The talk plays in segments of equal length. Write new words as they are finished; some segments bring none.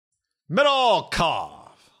Middlekauff.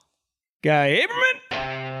 Guy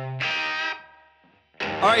Aberman.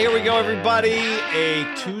 All right, here we go, everybody.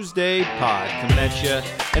 A Tuesday pod coming at you.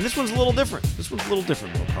 And this one's a little different.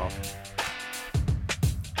 Middlekauff.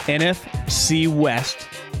 NFC West.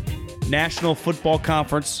 National Football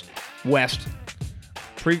Conference West.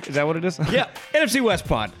 Is that what it is? Yeah. NFC West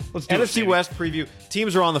pod. Let's do NFC it, West preview.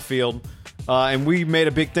 Teams are on the field. And we made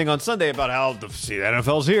a big thing on Sunday about how the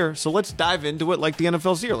NFL's here. So let's dive into it like the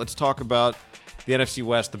NFL's here. Let's talk about the NFC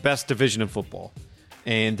West, the best division in football,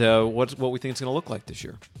 and what we think it's going to look like this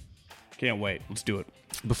year. Can't wait. Let's do it.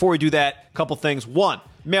 Before we do that, a couple things. One,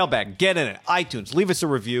 mailbag. Get in it. iTunes. Leave us a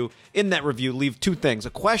review. In that review, leave two things. A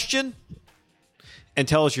question and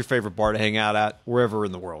tell us your favorite bar to hang out at, wherever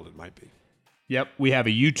in the world it might be. Yep, we have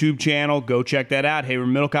a YouTube channel. Go check that out. Hey, we're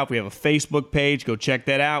Middlekauff. We have a Facebook page. Go check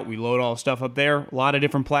that out. We load all the stuff up there. A lot of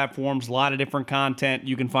different platforms, a lot of different content.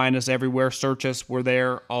 You can find us everywhere. Search us. We're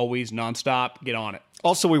there always, nonstop. Get on it.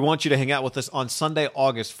 Also, we want you to hang out with us on Sunday,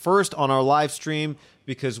 August 1st on our live stream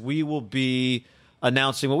because we will be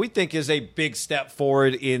announcing what we think is a big step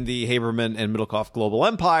forward in the Haberman and Middlekauff Global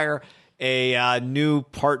Empire. A new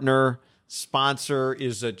partner sponsor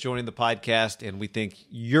is joining the podcast, and we think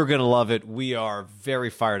you're going to love it. We are very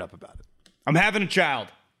fired up about it. I'm having a child.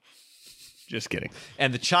 Just kidding.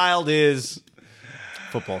 And the child is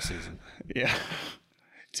football season. Yeah,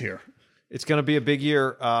 it's here. It's going to be a big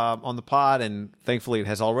year on the pod, and thankfully it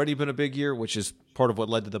has already been a big year, which is part of what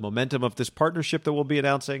led to the momentum of this partnership that we'll be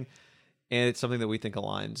announcing. And it's something that we think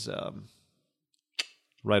aligns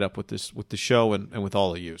right up with the show and with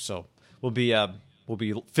all of you. So we'll be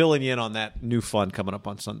filling you in on that new fun coming up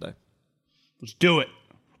on Sunday. Let's do it.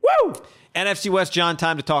 Woo! NFC West, John,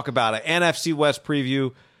 time to talk about it. NFC West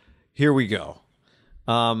preview. Here we go.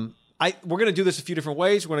 We're going to do this a few different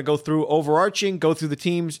ways. We're going to go through overarching, go through the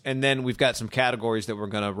teams, and then we've got some categories that we're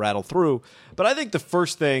going to rattle through. But I think the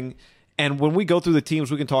first thing, and when we go through the teams,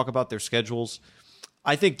 we can talk about their schedules.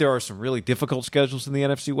 I think there are some really difficult schedules in the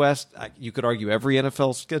NFC West. You could argue every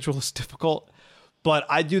NFL schedule is difficult. But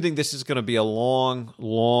I do think this is going to be a long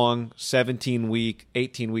 17-week,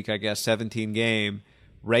 18-week, 17-game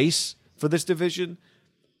race for this division.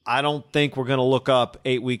 I don't think we're going to look up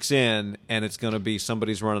 8 weeks in and it's going to be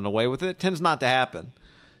somebody's running away with it. It tends not to happen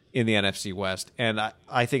in the NFC West, and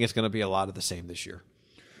I think it's going to be a lot of the same this year.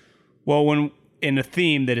 Well, in a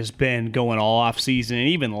theme that has been going all off season and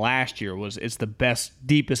even last year it's the best,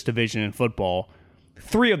 deepest division in football.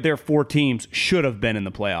 3 of their 4 teams should have been in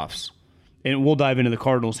the playoffs. And we'll dive into the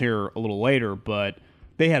Cardinals here a little later, but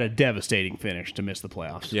they had a devastating finish to miss the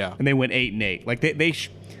playoffs. Yeah. And they went 8-8. Like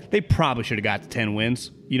they probably should have got to 10 wins.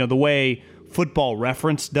 You know, the way Football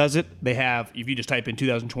Reference does it, they have, if you just type in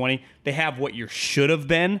 2020, they have what you should have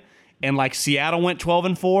been. And like Seattle went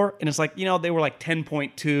 12-4, and it's like, you know, they were like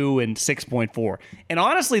 10.2 and 6.4. And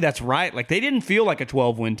honestly, that's right. Like they didn't feel like a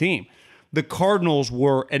 12-win team. The Cardinals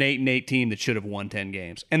were an 8-8 team that should have won 10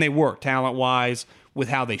 games. And they were, talent-wise, with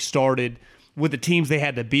how they started, with the teams they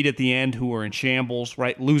had to beat at the end who were in shambles,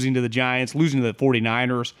 right? Losing to the Giants, losing to the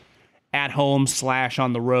 49ers, at home /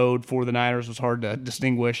 on the road for the Niners was hard to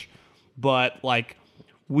distinguish. But, like,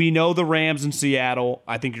 we know the Rams and Seattle,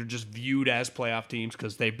 I think, are just viewed as playoff teams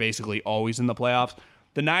because they're basically always in the playoffs.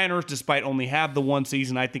 The Niners, despite only have the one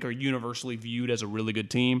season, I think are universally viewed as a really good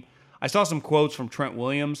team. I saw some quotes from Trent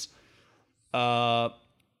Williams.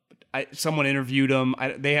 Someone interviewed him.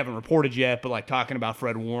 They haven't reported yet, but like talking about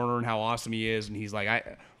Fred Warner and how awesome he is, and he's like,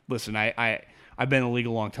 I've been in the league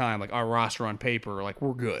a long time. Like our roster on paper, like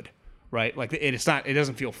we're good, right? Like it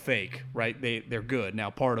doesn't feel fake, right? They're good. Now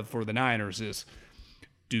part of for the Niners is,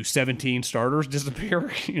 do 17 starters disappear,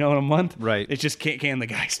 in a month? Right. It's just can the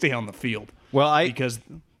guy stay on the field? Well, because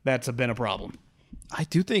that's been a problem. I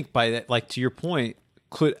do think by that, like to your point,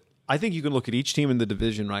 I think you can look at each team in the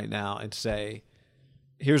division right now and say,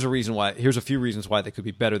 here's a few reasons why they could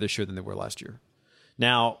be better this year than they were last year.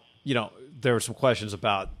 Now, there were some questions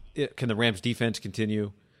about can the Rams defense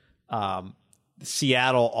continue?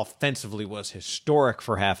 Seattle offensively was historic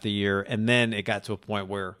for half the year, and then it got to a point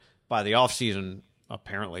where by the offseason,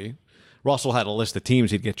 apparently, Russell had a list of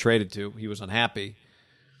teams he'd get traded to. He was unhappy.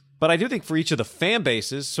 But I do think for each of the fan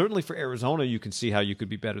bases, certainly for Arizona, you can see how you could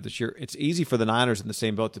be better this year. It's easy for the Niners in the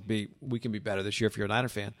same boat we can be better this year if you're a Niner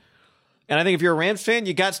fan. And I think if you're a Rams fan,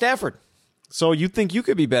 you got Stafford. So you think you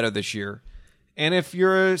could be better this year. And if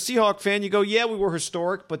you're a Seahawk fan, you go, yeah, we were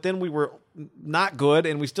historic, but then we were not good,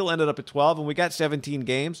 and we still ended up at 12, and we got 17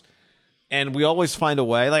 games. And we always find a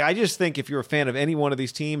way. Like I just think if you're a fan of any one of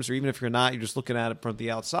these teams, or even if you're not, you're just looking at it from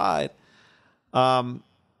the outside,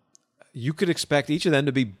 you could expect each of them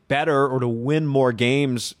to be better or to win more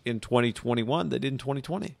games in 2021 than they did in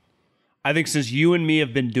 2020. I think since you and me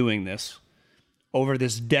have been doing this over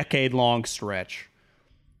this decade-long stretch,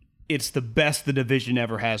 it's the best the division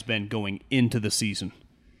ever has been going into the season.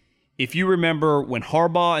 If you remember when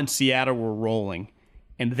Harbaugh and Seattle were rolling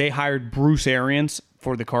and they hired Bruce Arians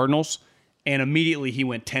for the Cardinals, and immediately he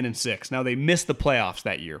went 10-6. Now, they missed the playoffs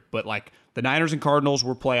that year, but like the Niners and Cardinals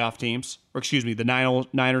were playoff teams, or excuse me, the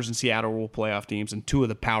Niners and Seattle were playoff teams and two of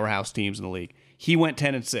the powerhouse teams in the league. He went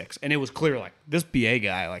 10-6, and it was clear like this BA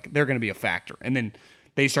guy, like they're going to be a factor. And then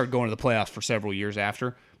they started going to the playoffs for several years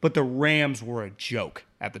after, but the Rams were a joke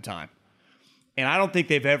at the time. And I don't think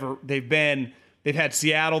they've had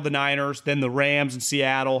Seattle, the Niners, then the Rams and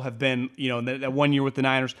Seattle have been, that 1 year with the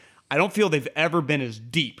Niners. I don't feel they've ever been as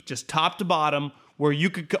deep, just top to bottom, where you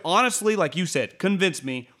could honestly, like you said, convince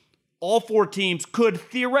me all four teams could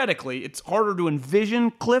theoretically. It's harder to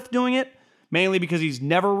envision Cliff doing it, mainly because he's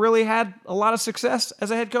never really had a lot of success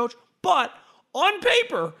as a head coach. But on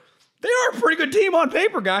paper, they are a pretty good team on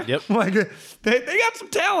paper, guy. Yep. Like they got some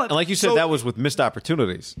talent. And like you said, that was with missed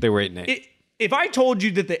opportunities. They were 8-8. If I told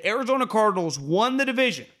you that the Arizona Cardinals won the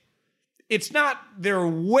division, it's not, there are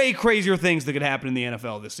way crazier things that could happen in the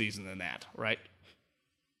NFL this season than that, right?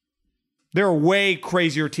 There are way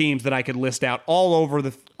crazier teams that I could list out all over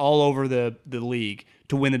the league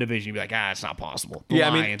to win the division. You'd be like, it's not possible. The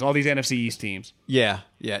Lions, all these NFC East teams. Yeah.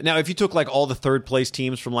 Now, if you took like all the third place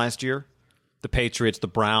teams from last year, the Patriots, the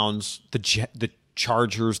Browns, the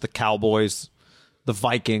Chargers, the Cowboys, the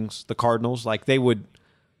Vikings, the Cardinals, like they would,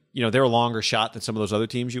 they're a longer shot than some of those other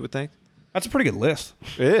teams, you would think. That's a pretty good list.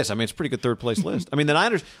 It is. I mean, it's a pretty good third-place list. I mean, the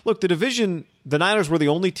Niners... Look, the Niners were the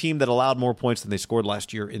only team that allowed more points than they scored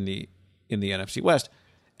last year in the NFC West.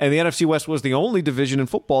 And the NFC West was the only division in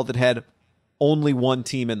football that had only one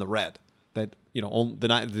team in the red. That,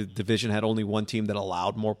 the division had only one team that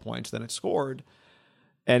allowed more points than it scored.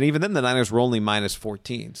 And even then, the Niners were only minus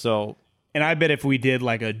 14. So... And I bet if we did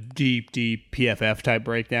like a deep PFF type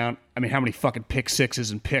breakdown, I mean, how many fucking pick sixes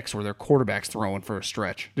and picks were their quarterbacks throwing for a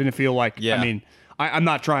stretch? Didn't it feel like, yeah. I mean, I'm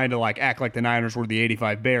not trying to like act like the Niners were the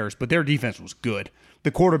 85 Bears, but their defense was good.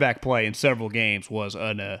 The quarterback play in several games was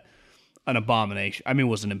an abomination. I mean, it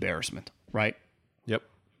was an embarrassment, right? Yep.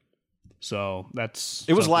 So that's...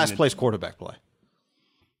 It was last place quarterback play.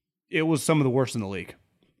 It was some of the worst in the league.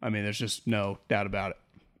 I mean, there's just no doubt about it.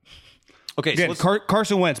 Okay, again, so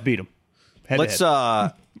Carson Wentz beat him. Let's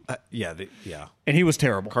and he was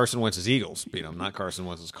terrible. Carson Wentz's Eagles beat him, not Carson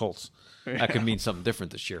Wentz's Colts. That could mean something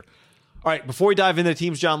different this year. All right, before we dive into the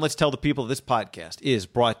teams, John, let's tell the people this podcast is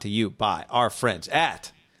brought to you by our friends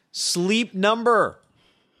at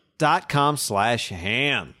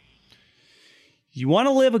sleepnumber.com/ham. You want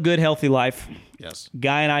to live a good, healthy life? Yes.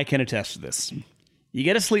 Guy and I can attest to this. You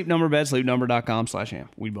get a Sleep Number bed, sleepnumber.com/ham.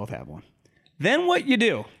 We both have one. Then what you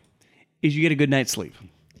do is you get a good night's sleep.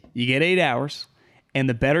 You get 8 hours, and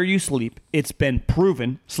the better you sleep, it's been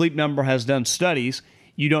proven. Sleep Number has done studies.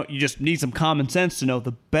 You just need some common sense to know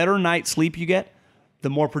the better night's sleep you get, the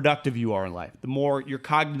more productive you are in life, the more your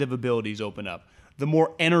cognitive abilities open up, the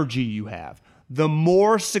more energy you have, the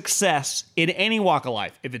more success in any walk of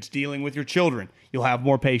life. If it's dealing with your children, you'll have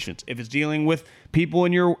more patience. If it's dealing with people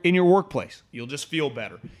in your workplace, you'll just feel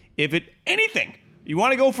better. Anything. You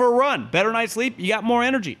want to go for a run, better night's sleep, you got more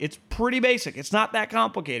energy. It's pretty basic. It's not that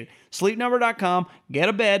complicated. Sleepnumber.com, get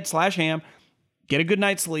a bed/ham, get a good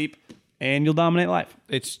night's sleep, and you'll dominate life.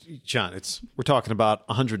 We're talking about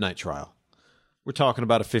a 100-night trial. We're talking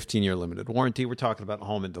about a 15-year limited warranty. We're talking about a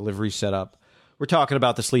home and delivery setup. We're talking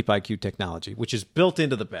about the Sleep IQ technology, which is built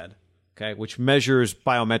into the bed, okay, which measures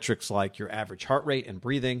biometrics like your average heart rate and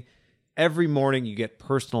breathing. Every morning you get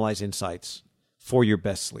personalized insights for your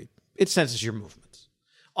best sleep. It senses your movements,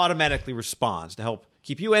 automatically responds to help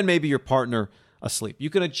keep you and maybe your partner asleep. You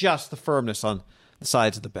can adjust the firmness on the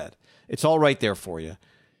sides of the bed. It's all right there for you.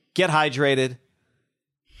 Get hydrated.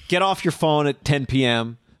 Get off your phone at 10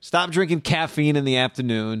 p.m. Stop drinking caffeine in the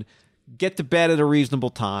afternoon. Get to bed at a reasonable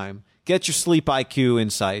time. Get your Sleep IQ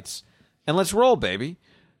insights. And let's roll, baby.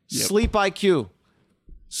 Yep. Sleep IQ.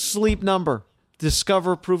 Sleep Number.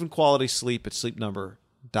 Discover proven quality sleep at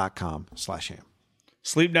sleepnumber.com/ham.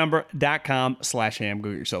 Sleepnumber.com/ham. Go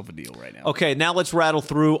get yourself a deal right now. Okay, now let's rattle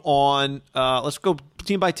through on, let's go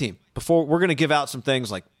team by team. Before, we're going to give out some things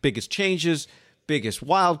like biggest changes, biggest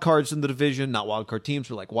wild cards in the division, not wild card teams,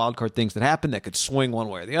 but like wild card things that happen that could swing one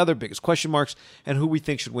way or the other, biggest question marks, and who we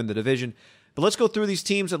think should win the division. But let's go through these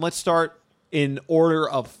teams, and let's start in order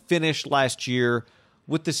of finish last year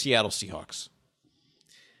with the Seattle Seahawks.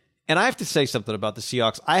 And I have to say something about the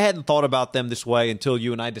Seahawks. I hadn't thought about them this way until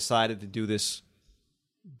you and I decided to do this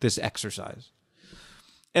exercise.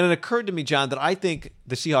 And it occurred to me, John, that I think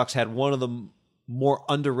the Seahawks had one of the more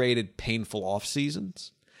underrated, painful off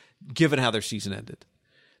seasons, given how their season ended.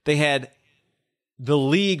 They had the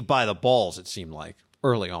league by the balls, it seemed like,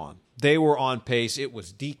 early on. They were on pace. It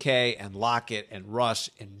was DK and Lockett and Russ,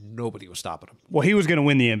 and nobody was stopping them. Well, he was going to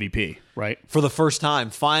win the MVP, right? For the first time,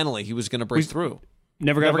 finally, he was going to break through.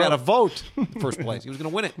 Never got a vote first place. He was going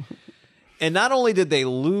to win it. And not only did they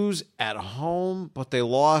lose at home, but they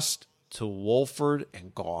lost to Wolford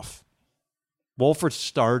and Goff. Wolford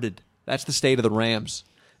started. That's the state of the Rams.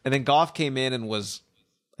 And then Goff came in and was,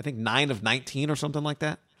 I think, 9 of 19 or something like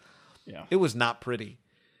that. Yeah. It was not pretty.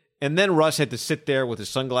 And then Russ had to sit there with his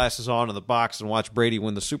sunglasses on in the box and watch Brady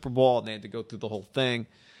win the Super Bowl, and they had to go through the whole thing.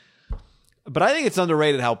 But I think it's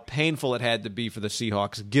underrated how painful it had to be for the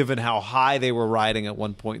Seahawks, given how high they were riding at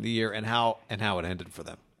one point in the year and how it ended for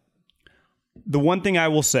them. The one thing I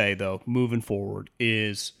will say, though, moving forward,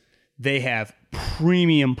 is they have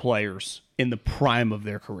premium players in the prime of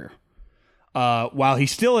their career. While he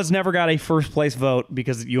still has never got a first-place vote,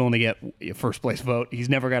 because you only get a first-place vote, he's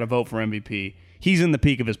never got a vote for MVP. He's in the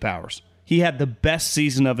peak of his powers. He had the best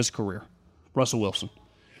season of his career, Russell Wilson.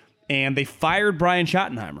 And they fired Brian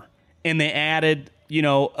Schottenheimer. And they added,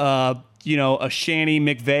 a Shanny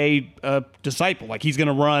McVay disciple. Like, he's going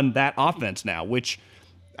to run that offense now, which,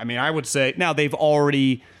 I mean, I would say, now they've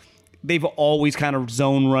always kind of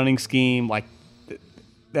zone running scheme. Like,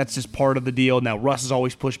 that's just part of the deal. Now, Russ has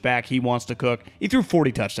always pushed back. He wants to cook. He threw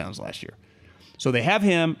 40 touchdowns last year. So they have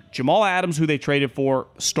him, Jamal Adams, who they traded for,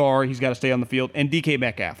 star, he's got to stay on the field, and DK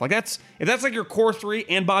Metcalf. Like, if that's like your core three,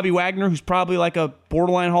 and Bobby Wagner, who's probably like a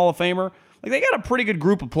borderline Hall of Famer, like, they got a pretty good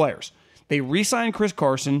group of players. They re-signed Chris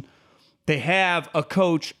Carson. They have a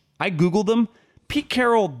coach. I Googled them. Pete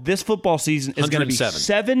Carroll this football season is going to be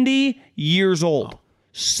 70 years old.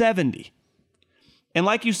 70. And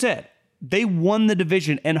like you said, they won the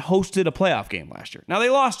division and hosted a playoff game last year. Now, they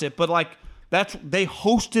lost it, but they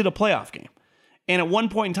hosted a playoff game. And at one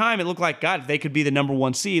point in time, it looked like, God, they could be the number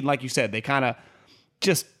one seed. Like you said, they kind of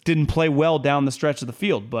just didn't play well down the stretch of the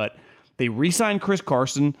field. But they re-signed Chris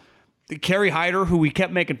Carson. Kerry Hyder, who we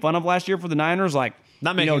kept making fun of last year for the Niners, like,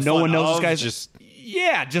 not making fun no one knows of, this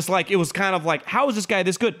guy's just like, it was kind of like, how is this guy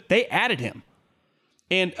this good? They added him.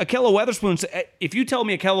 And Ahkello Witherspoon, if you tell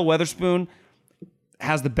me Ahkello Witherspoon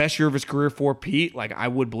has the best year of his career for Pete, like, I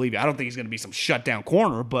would believe you. I don't think he's going to be some shutdown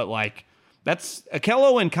corner, but like, that's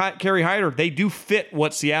Ahkello and Kerry Hyder. They do fit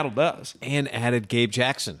what Seattle does. And added Gabe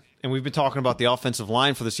Jackson. And we've been talking about the offensive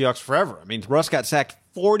line for the Seahawks forever. I mean, Russ got sacked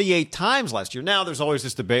 48 times last year. Now there's always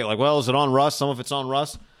this debate, like, well, is it on Russ? Some of it's on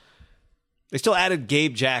Russ. They still added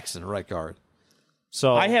Gabe Jackson, right guard.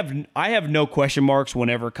 So I have no question marks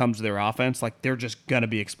whenever it comes to their offense. Like, they're just going to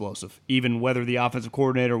be explosive, even whether the offensive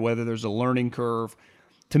coordinator, whether there's a learning curve.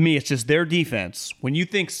 To me, it's just their defense. When you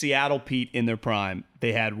think Seattle, Pete, in their prime,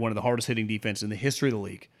 they had one of the hardest hitting defense in the history of the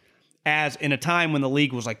league. As in a time when the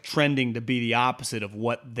league was like trending to be the opposite of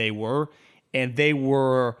what they were. And they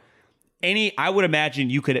were I would imagine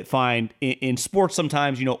you could find in sports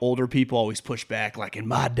sometimes, older people always push back. Like, in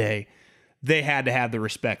my day, they had to have the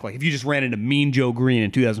respect. Like, if you just ran into Mean Joe Green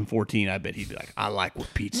in 2014, I bet he'd be like, I like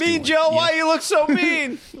what Pete's doing. Mean Joe, why you look so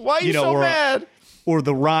mean? Why are you so mad? Or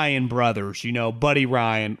the Ryan brothers, Buddy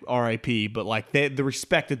Ryan, R.I.P. But like the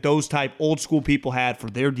respect that those type old school people had for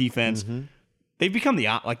their defense, they've become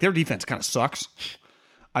their defense kind of sucks.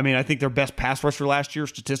 I mean, I think their best pass rusher last year,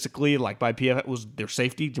 statistically, like by PFF, was their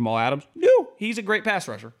safety, Jamal Adams. No, he's a great pass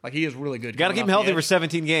rusher. Like, he is really good. Got to keep him healthy for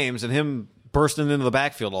 17 games, and him bursting into the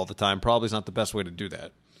backfield all the time probably is not the best way to do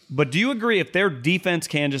that. But do you agree if their defense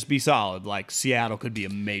can just be solid, like Seattle could be a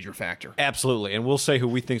major factor? Absolutely, and we'll say who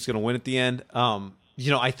we think is going to win at the end.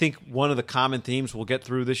 I think one of the common themes we'll get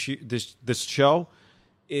through this show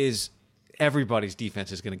is everybody's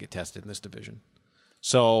defense is going to get tested in this division.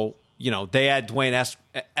 So, they had Dwayne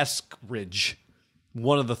Eskridge,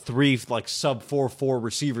 one of the 3 like sub 4.4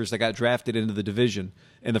 receivers that got drafted into the division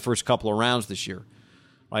in the first couple of rounds this year,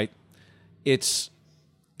 right? It's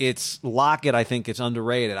Lockett. I think it's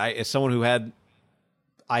underrated. As someone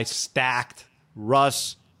I stacked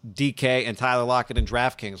Russ, DK, and Tyler Lockett in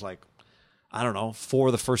DraftKings, like, I don't know, 4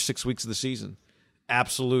 of the first 6 weeks of the season.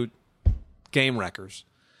 Absolute game wreckers.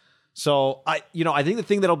 So, I think the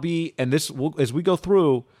thing that'll be, and this, as we go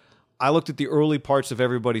through, I looked at the early parts of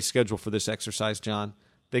everybody's schedule for this exercise, John.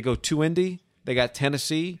 They go to Indy, they got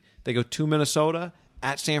Tennessee, they go to Minnesota,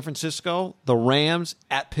 at San Francisco, the Rams,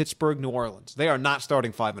 at Pittsburgh, New Orleans. They are not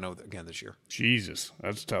starting 5-0 again this year. Jesus,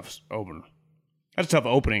 that's a tough opener. That's a tough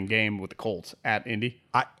opening game with the Colts at Indy.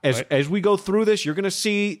 As we go through this, you're going to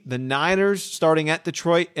see the Niners starting at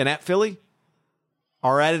Detroit and at Philly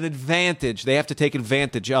are at an advantage. They have to take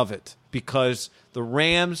advantage of it because the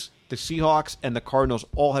Rams, the Seahawks, and the Cardinals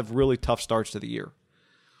all have really tough starts to the year.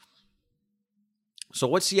 So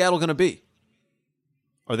what's Seattle going to be?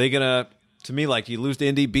 Are they going to me, like you lose to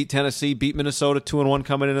Indy, beat Tennessee, beat Minnesota 2-1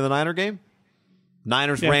 coming into the Niner game?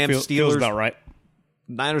 Niners, Rams, Steelers. Feels about right.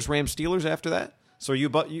 Niners, Rams, Steelers after that? So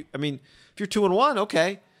I mean, if you're 2-1,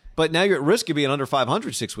 okay. But now you're at risk of being under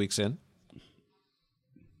 500 6 weeks in.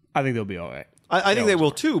 I think they'll be all right. I think they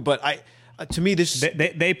will too, but to me, this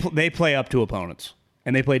they play up to opponents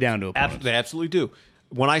and they play down to opponents. They absolutely do.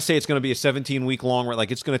 When I say it's going to be a 17-week long,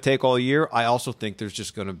 like it's going to take all year, I also think there's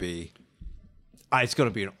just going to be it's going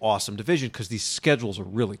to be an awesome division because these schedules are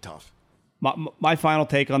really tough. My final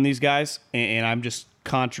take on these guys, and I'm just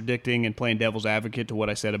contradicting and playing devil's advocate to what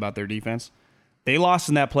I said about their defense. They lost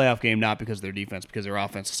in that playoff game not because of their defense, because their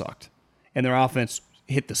offense sucked. And their offense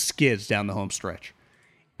hit the skids down the home stretch.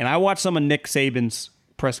 And I watched some of Nick Saban's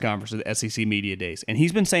press conference at the SEC Media Days, and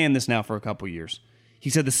he's been saying this now for a couple years. He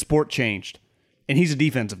said the sport changed, and he's a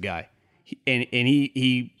defensive guy.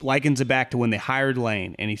 He likens it back to when they hired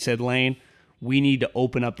Lane, and he said, Lane, we need to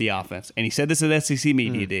open up the offense. And he said this at SEC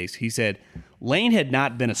Media Days. He said, Lane had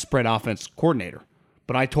not been a spread offense coordinator,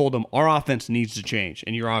 but I told him our offense needs to change,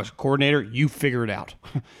 and you're our coordinator, you figure it out.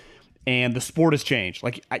 And the sport has changed.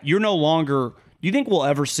 Like, you're no longer... Do you think we'll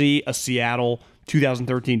ever see a Seattle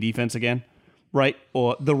 2013 defense again? Right?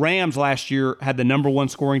 Well, the Rams last year had the number one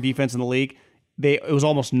scoring defense in the league. It was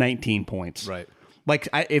almost 19 points. Right. Like,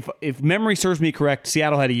 if memory serves me correct,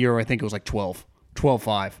 Seattle had a year where I think it was like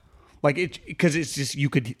 12-5. Like, because it's just, you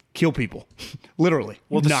could kill people. Literally.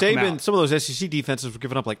 Well, the Saban, some of those SEC defenses were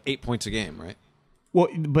giving up like 8 points a game, right? Well,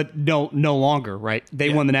 but no longer, right?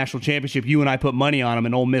 They won the national championship. You and I put money on them,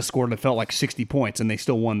 and Ole Miss scored, it felt like 60 points, and they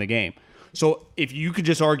still won the game. So if you could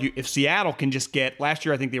just argue, if Seattle can just get, last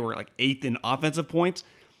year I think they were like 8th in offensive points,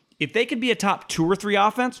 if they could be a top 2 or 3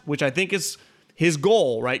 offense, which I think is his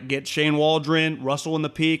goal, right? Get Shane Waldron, Russell in the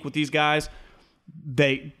peak with these guys,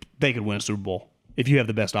 they could win a Super Bowl if you have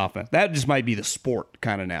the best offense. That just might be the sport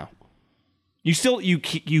kind of now. You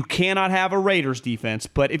cannot have a Raiders defense,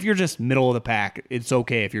 but if you're just middle of the pack, it's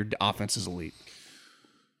okay if your offense is elite.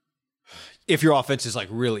 If your offense is like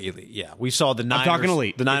really elite, yeah. We saw the Niners. I'm talking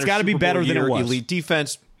elite. The Niners it's got to be better than it was. Elite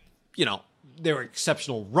defense, they were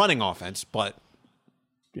exceptional running offense, but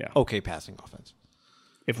okay passing offense.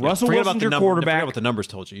 If Russell Wilson's your quarterback, forget what the numbers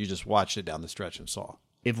told you. You just watched it down the stretch and saw.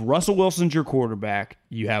 If Russell Wilson's your quarterback,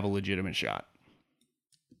 you have a legitimate shot.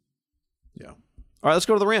 Yeah. All right, let's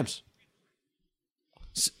go to the Rams.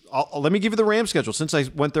 Let me give you the Rams schedule since I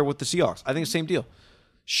went there with the Seahawks. I think it's the same deal.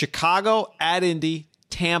 Chicago at Indy,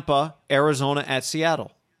 Tampa, Arizona at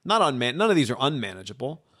Seattle. None of these are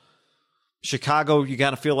unmanageable. Chicago, you got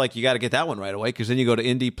to feel like you got to get that one right away because then you go to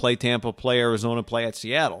Indy, play Tampa, play Arizona, play at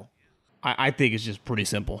Seattle. I think it's just pretty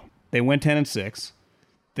simple. They went 10-6.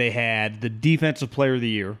 They had the Defensive Player of the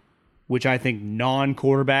Year, which I think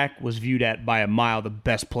non-quarterback was viewed at by a mile the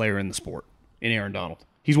best player in the sport in Aaron Donald.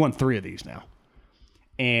 He's won 3 of these now.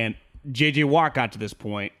 And J.J. Watt got to this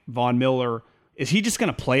point. Von Miller, is he just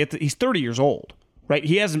going to play it? He's 30 years old, right?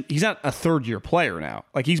 He's not a third-year player now.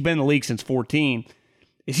 Like, he's been in the league since 14.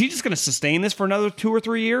 Is he just going to sustain this for another 2 or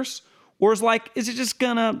 3 years? Or is it just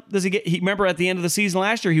going to, remember at the end of the season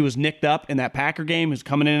last year, he was nicked up in that Packer game. He was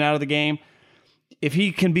coming in and out of the game. If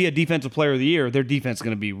he can be a Defensive Player of the Year, their defense is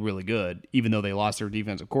going to be really good, even though they lost their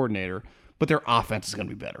defensive coordinator. But their offense is going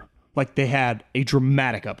to be better. Like, they had a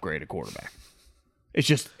dramatic upgrade at quarterback. It's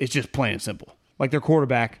just plain and simple. Like, their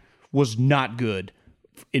quarterback was not good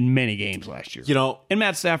in many games last year. And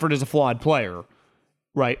Matt Stafford is a flawed player,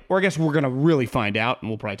 right? Or I guess we're going to really find out, and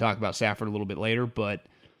we'll probably talk about Stafford a little bit later, but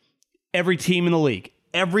every team in the league,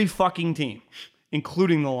 every fucking team,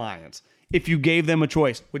 including the Lions, if you gave them a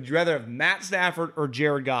choice, would you rather have Matt Stafford or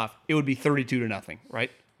Jared Goff? It would be 32-0,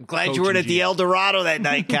 right? I'm glad you weren't at the El Dorado that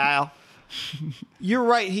night, Kyle. You're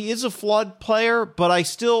right. He is a flawed player, but I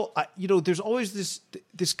still, there's always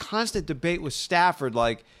this constant debate with Stafford.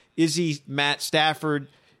 Like, is he Matt Stafford,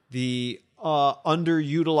 the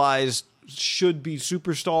underutilized should-be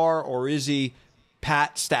superstar, or is he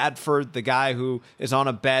Pat Stafford, the guy who is on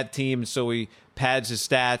a bad team, so he pads his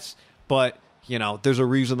stats? But, there's a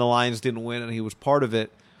reason the Lions didn't win, and he was part of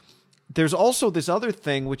it. There's also this other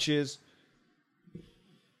thing, which is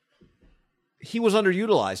he was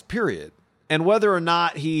underutilized, period. And whether or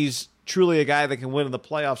not he's truly a guy that can win in the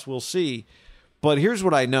playoffs, we'll see. But here's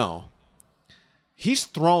what I know. He's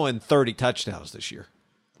throwing 30 touchdowns this year.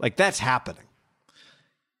 Like, that's happening.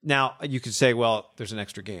 Now, you could say, well, there's an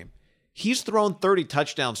extra game. He's thrown 30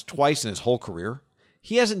 touchdowns twice in his whole career.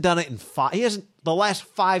 He hasn't done it in the last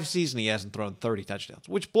 5 seasons, he hasn't thrown 30 touchdowns,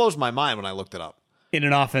 which blows my mind when I looked it up. In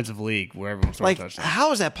an offensive league where everyone's throwing Like, touchdowns.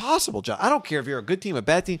 how is that possible, John? I don't care if you're a good team, a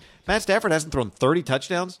bad team. Matt Stafford hasn't thrown 30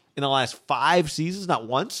 touchdowns in the last 5 seasons, not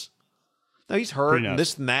once. No, he's hurt Pretty and nuts.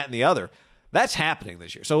 this and that and the other. That's happening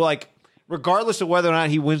this year. So, like, regardless of whether or not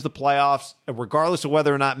he wins the playoffs, and regardless of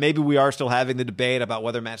whether or not maybe we are still having the debate about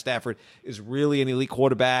whether Matt Stafford is really an elite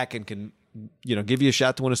quarterback and can, give you a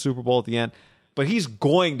shot to win a Super Bowl at the end, but he's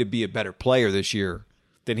going to be a better player this year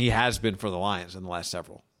than he has been for the Lions in the last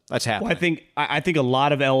several. That's happening. Well, I think a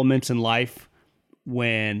lot of elements in life,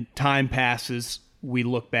 when time passes, we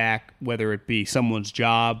look back, whether it be someone's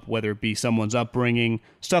job, whether it be someone's upbringing,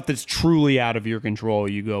 stuff that's truly out of your control.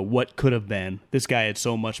 You go, what could have been? This guy had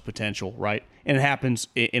so much potential, right? And it happens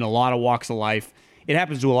in a lot of walks of life. It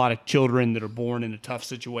happens to a lot of children that are born into tough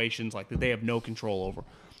situations like that they have no control over.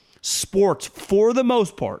 Sports, for the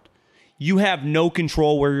most part, you have no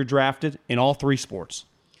control where you're drafted in all 3 sports.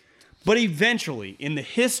 But eventually, in the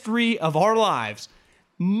history of our lives,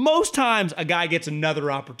 most times a guy gets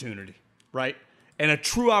another opportunity, right? And a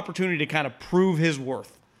true opportunity to kind of prove his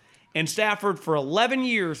worth. And Stafford, for 11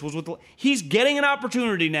 years, was with he's getting an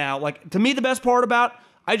opportunity now. Like, to me, the best part about,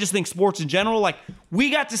 I just think sports in general, like, we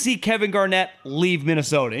got to see Kevin Garnett leave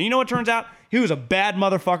Minnesota. And you know what turns out? He was a bad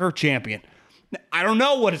motherfucker champion. I don't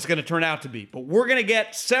know what it's going to turn out to be, but we're going to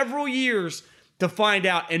get several years to find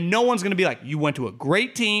out, and no one's going to be like, you went to a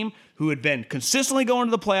great team who had been consistently going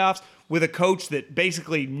to the playoffs with a coach that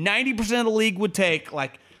basically 90% of the league would take,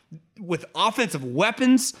 like, with offensive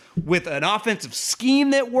weapons, with an offensive scheme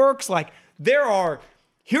that works. Like,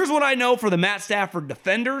 here's what I know for the Matt Stafford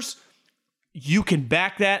defenders. You can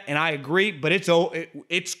back that, and I agree, but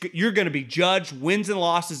you're going to be judged wins and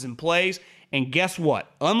losses and plays. And guess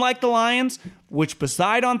what? Unlike the Lions, which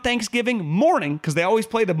beside on Thanksgiving morning, because they always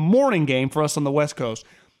play the morning game for us on the West Coast,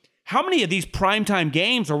 how many of these primetime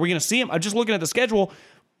games are we going to see him? I'm just looking at the schedule.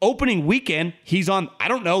 Opening weekend, he's on, I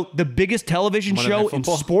don't know, the biggest television show in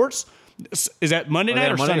sports. Is that Monday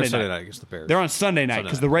night or Sunday night? Against the Bears. They're on Sunday night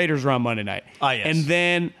because the Raiders are on Monday night. Ah, yes. And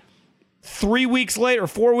then 4 weeks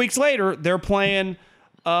later, they're playing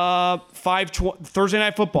Thursday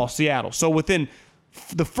Night Football, Seattle. So within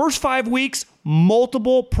the first 5 weeks,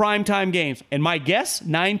 multiple primetime games. And my guess,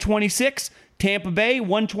 9:26, Tampa Bay,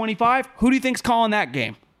 1:25. Who do you think's calling that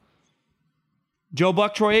game? Joe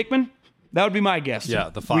Buck, Troy Aikman? That would be my guess. Yeah,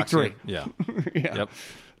 the Fox. Week 3. Yeah. Yeah. Yep.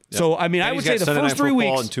 So, I mean, I would say the Sunday first Night 3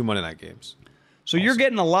 Football weeks. and 2 Monday night games. So you're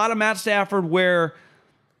getting a lot of Matt Stafford where,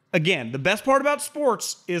 again, the best part about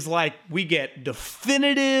sports is, like, we get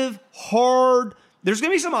definitive, hard. There's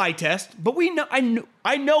going to be some eye test, but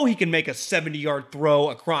I know he can make a 70-yard throw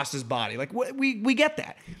across his body. Like, we get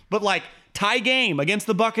that. But, like, tie game against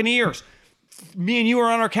the Buccaneers. Me and you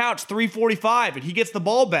are on our couch, 3:45, and he gets the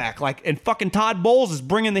ball back. Like, and fucking Todd Bowles is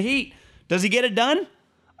bringing the heat. Does he get it done?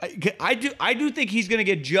 I do think he's going to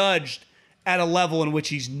get judged at a level in which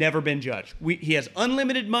he's never been judged. He has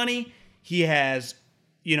unlimited money. He has,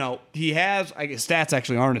 I guess stats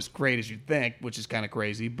actually aren't as great as you'd think, which is kind of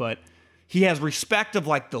crazy, but he has respect of,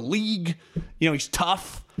 like, the league. He's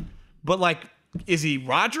tough. But, like, is he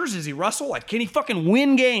Rodgers? Is he Russell? Like, can he fucking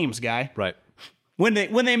win games, guy? Right. When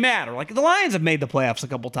they matter. Like, the Lions have made the playoffs a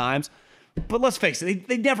couple times, but let's face it,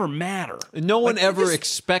 they never matter. No one ever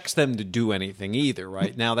expects them to do anything either,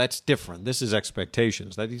 right? Now, that's different. This is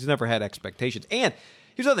expectations. That he's never had expectations. And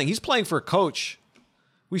here's the other thing. He's playing for a coach.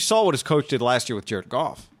 We saw what his coach did last year with Jared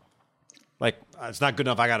Goff. Like, it's not good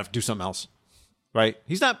enough. I got to do something else, right?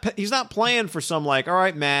 He's not playing for some, like, all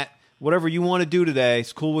right, Matt, whatever you want to do today,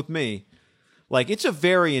 it's cool with me. Like, it's a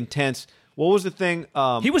very intense. What was the thing?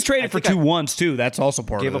 He was traded for 2 ones too. That's also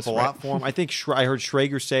part of gave this. Gave up a lot for him. I think I heard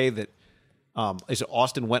Schrager say that. Is it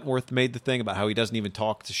Austin Wentworth made the thing about how he doesn't even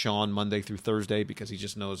talk to Sean Monday through Thursday because he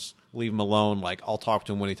just knows, leave him alone. Like, I'll talk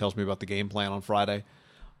to him when he tells me about the game plan on Friday.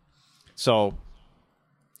 So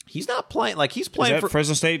he's not playing. Like, he's playing for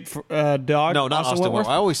Fresno State dog. No, not Austin Wentworth.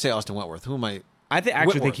 I always say Austin Wentworth. Who am I? I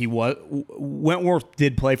think he was. Wentworth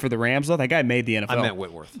did play for the Rams though. That guy made the NFL. I meant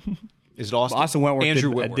Whitworth. Is it Austin? Austin Wentworth.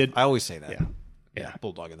 Andrew Whitworth. I always say that. Yeah.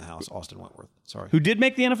 Bulldog in the house. Austin Wentworth. Sorry. Who did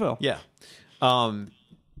make the NFL? Yeah.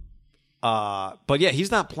 But yeah,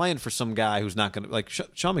 he's not playing for some guy who's not going to, like,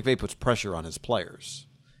 Sean McVay puts pressure on his players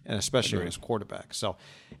and especially on his quarterback. So,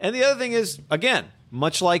 and the other thing is, again,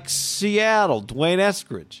 much like Seattle, Dwayne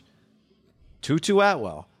Eskridge, Tutu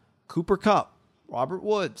Atwell, Cooper Kupp, Robert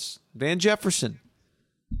Woods, Van Jefferson,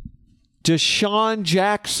 Deshaun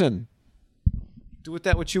Jackson. Do with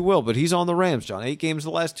that what you will, but he's on the Rams, John. 8 games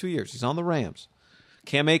the last 2 years. He's on the Rams.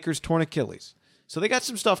 Cam Akers, torn Achilles. So they got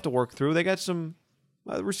some stuff to work through. They got some.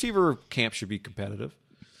 The receiver camp should be competitive.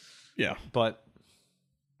 Yeah. But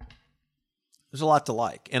There's a lot to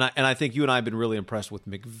like. And I think you and I have been really impressed with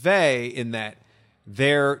McVay in that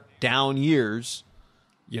their down years,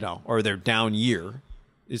 or their down year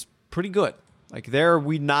is pretty good. Like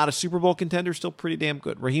we not a Super Bowl contender, still pretty damn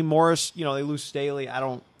good. Raheem Morris, they lose Staley.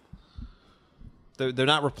 They're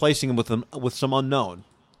not replacing him with some unknown.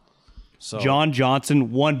 So John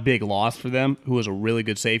Johnson, one big loss for them, who was a really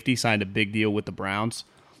good safety, signed a big deal with the Browns.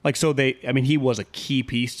 He was a key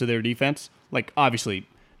piece to their defense. Like, obviously,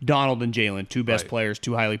 Donald and Jalen, two best players,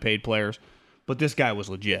 two highly paid players. But this guy was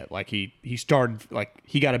legit. Like, he started,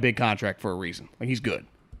 he got a big contract for a reason. Like, he's good.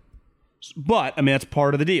 But, that's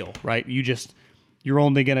part of the deal, right? You're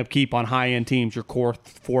only going to keep on high-end teams your core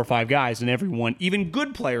 4 or 5 guys, and everyone, even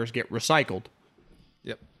good players, get recycled.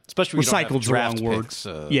 Yep. Especially when recycled's the wrong word. Picks,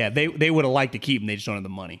 they would have liked to keep them. They just don't have the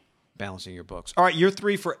money. Balancing your books. All right, year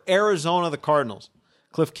 3 for Arizona, the Cardinals.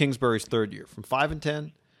 Cliff Kingsbury's third year, from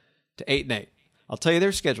 5-10 to 8-8. I'll tell you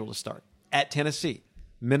their schedule to start: at Tennessee,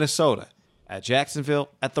 Minnesota, at Jacksonville,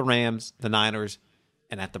 at the Rams, the Niners,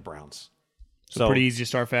 and at the Browns. So pretty easy to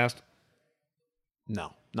start fast.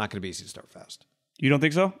 No, not going to be easy to start fast. You don't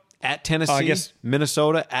think so? At Tennessee,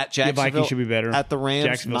 Minnesota, at Jacksonville, Vikings should be better. At the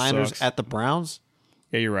Rams, Niners, sucks. at the Browns.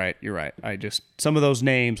 Yeah, you're right. Some of those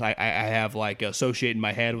names I have associated in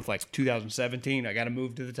my head with 2017. I got to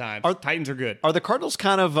move to the times. Titans are good. Are the Cardinals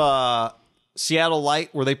kind of Seattle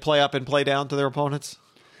light, where they play up and play down to their opponents?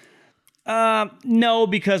 No,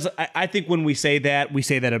 because I think when we say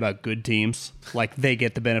that about good teams. Like, they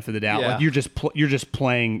get the benefit of the doubt. Yeah. Like, you're just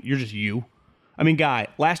playing. You're just you.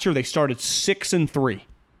 Last year they started 6-3.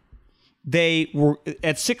 They were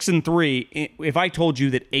at 6-3. If I told you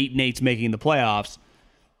that 8-8's making the playoffs,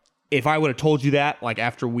 if I would have told you that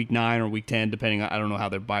after week 9 or week 10, depending on, I don't know how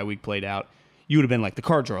their bye week played out, you would have been like, the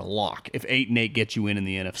Cards are a lock if 8-8 gets you in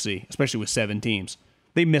the NFC, especially with 7 teams.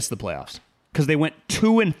 They missed the playoffs because they went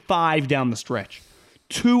 2-5 down the stretch.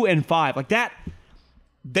 2-5 like that.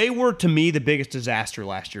 They were, to me, the biggest disaster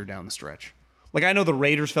last year down the stretch. I know the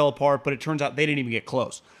Raiders fell apart, but it turns out they didn't even get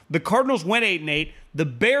close. The Cardinals went 8-8. The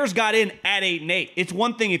Bears got in at 8-8. It's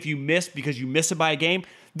one thing if you miss because you miss it by a game.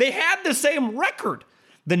 They had the same record.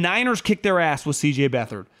 The Niners kicked their ass with C.J.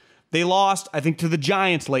 Beathard. They lost, I think, to the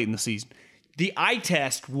Giants late in the season. The eye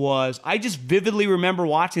test was, I just vividly remember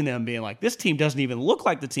watching them being like, this team doesn't even look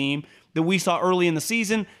like the team that we saw early in the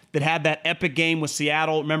season that had that epic game with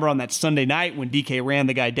Seattle. Remember on that Sunday night when DK ran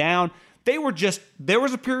the guy down? There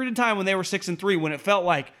was a period of time when they were 6-3 when it felt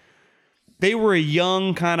like they were a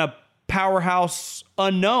young kind of powerhouse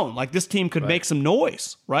unknown. Like, this team could make some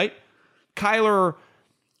noise, right? Kyler,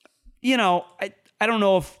 I don't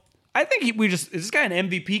know if, I think is this guy an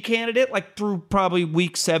MVP candidate? Through probably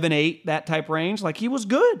week 7, 8, that type range. He was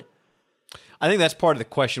good. I think that's part of the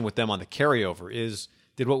question with them on the carryover is,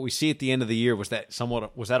 did what we see at the end of the year, was that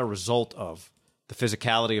a result of the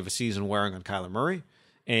physicality of a season wearing on Kyler Murray?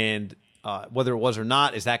 And whether it was or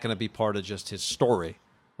not, is that going to be part of just his story,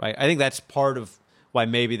 right? I think that's part of why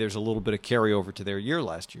maybe there's a little bit of carryover to their year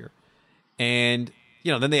last year. And,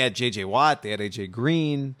 then they had J.J. Watt, they had A.J.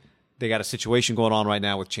 Green, they got a situation going on right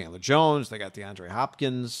now with Chandler Jones, they got DeAndre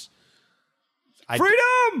Hopkins.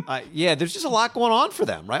 Freedom! There's just a lot going on for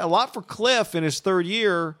them, right? A lot for Cliff in his third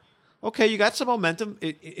year. Okay, you got some momentum.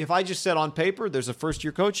 If I just said on paper, there's a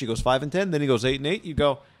first-year coach, he goes 5-10, then he goes 8-8, you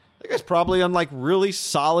go, that guy's probably on really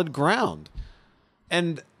solid ground.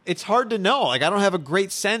 And it's hard to know. I don't have a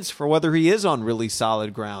great sense for whether he is on really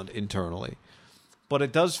solid ground internally. But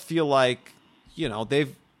it does feel like,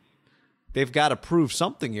 they've got to prove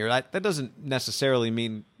something here. That doesn't necessarily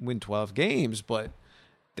mean win 12 games, but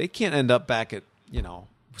they can't end up back at,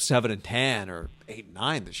 7-10 or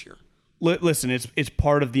 8-9 this year. Listen, it's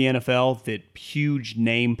part of the NFL that huge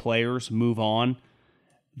name players move on.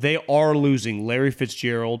 They are losing Larry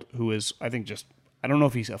Fitzgerald, who is, I think, I don't know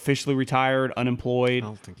if he's officially retired, unemployed. I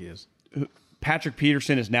don't think he is. Patrick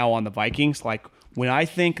Peterson is now on the Vikings. When I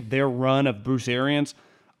think their run of Bruce Arians,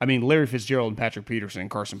 Larry Fitzgerald and Patrick Peterson and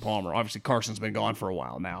Carson Palmer. Obviously, Carson's been gone for a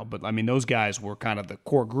while now, but those guys were kind of the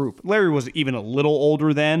core group. Larry was even a little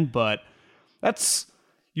older then, but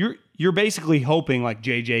you're basically hoping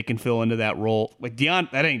JJ can fill into that role. That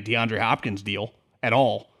ain't DeAndre Hopkins' deal at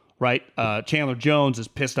all. Right? Chandler Jones is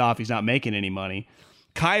pissed off he's not making any money.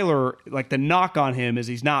 Kyler, the knock on him is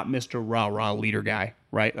he's not Mr. Rah-rah leader guy,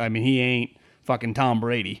 right? He ain't fucking Tom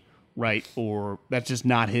Brady, right? Or that's just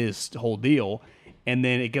not his whole deal. And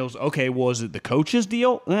then it goes, okay, well, is it the coach's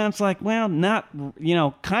deal? And it's not,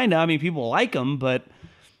 kind of. People like him, but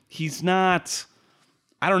he's not,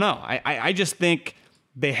 I don't know. I just think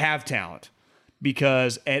they have talent.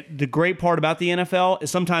 Because the great part about the NFL is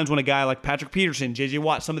sometimes when a guy like Patrick Peterson, J.J.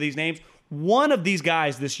 Watt, some of these names, one of these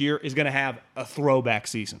guys this year is going to have a throwback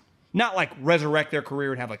season. Not like resurrect their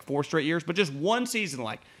career and have like 4 straight years, but just one season.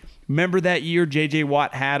 Like, remember that year J.J.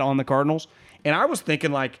 Watt had on the Cardinals? And I was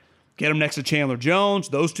thinking, like, get him next to Chandler Jones.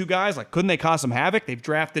 Those two guys, like, couldn't they cause some havoc? They've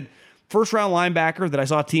drafted first-round linebacker that I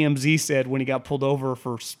saw TMZ said when he got pulled over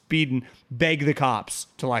for speeding, beg the cops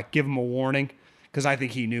to, like, give him a warning because I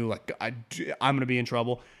think he knew, like, I'm going to be in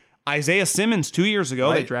trouble. Isaiah Simmons 2 years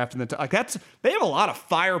ago, they drafted they have a lot of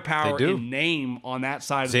firepower and name on that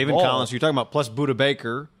side of the ball. Zaven Collins, you're talking about, plus Budda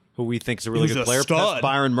Baker, who we think is a really good player, plus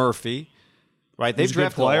Byron Murphy. Right? They've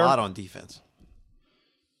drafted a lot on defense.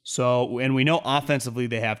 So, and we know offensively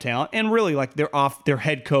they have talent, and really, like, their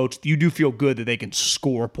head coach, you do feel good that they can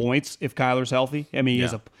score points if Kyler's healthy. I mean,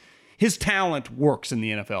 his talent works in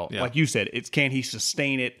the NFL. Like you said, can he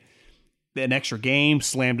sustain it an extra game,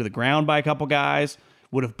 slammed to the ground by a couple guys?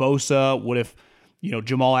 What if Bosa? What if,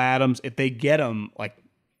 Jamal Adams? If they get him, like,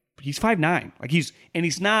 he's 5'9". Like, he's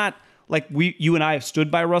not like you and I have stood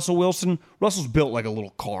by Russell Wilson. Russell's built like a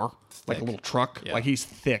little car, like a little truck. Yeah. Like, he's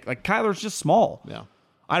thick. Like, Kyler's just small. Yeah.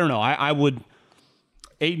 I don't know. I would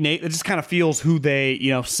 8-8. It just kind of feels who they,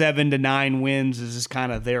 7 to 9 wins is just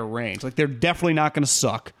kind of their range. Like, they're definitely not going to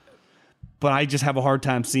suck, but I just have a hard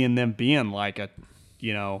time seeing them being like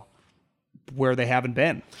where they haven't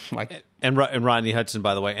been. Like, and Rodney Hudson,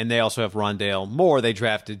 by the way, and they also have Rondale Moore. They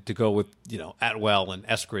drafted to go with Atwell and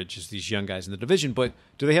Eskridge as these young guys in the division. But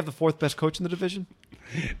do they have the 4th best coach in the division?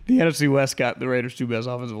 The NFC West got the Raiders' 2 best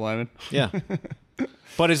offensive linemen. Yeah.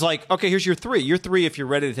 But it's like, okay, here's your 3. Your 3, if you're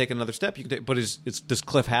ready to take another step, you can take. But does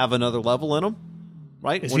Cliff have another level in him?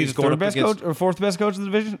 Right? Is he the 3rd best coach or 4th best coach in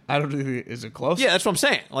the division? I don't think is it close. Yeah, that's what I'm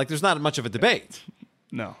saying. Like, there's not much of a debate.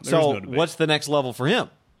 No. So no debate. What's the next level for him?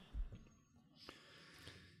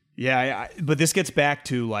 Yeah, but this gets back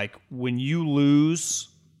to, like, when you lose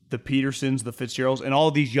the Petersons, the Fitzgeralds, and all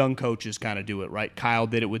of these young coaches kind of do it, right? Kyle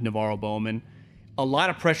did it with Navarro Bowman. A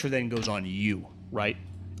lot of pressure then goes on you, right?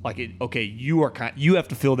 Like, you have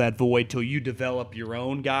to fill that void till you develop your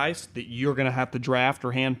own guys that you're going to have to draft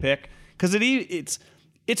or handpick. Because it's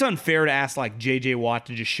unfair to ask, like, J.J. Watt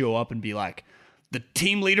to just show up and be like the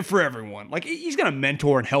team leader for everyone. Like, he's going to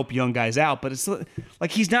mentor and help young guys out, but it's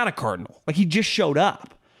like he's not a Cardinal. Like, he just showed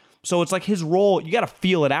up. So it's like his role, you got to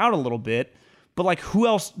feel it out a little bit. But, like, who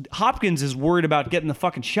else? Hopkins is worried about getting the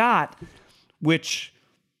fucking shot, which,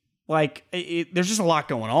 like, there's just a lot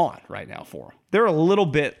going on right now for him. They're a little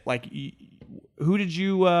bit like, who did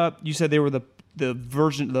you said they were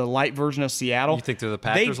the light version of Seattle? You think they're the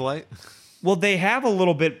Packers light? Well, they have a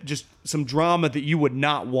little bit, just some drama that you would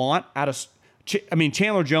not want out of.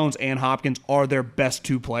 Chandler Jones and Hopkins are their best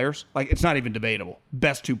 2 players. Like, it's not even debatable.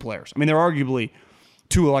 Best 2 players. I mean, they're arguably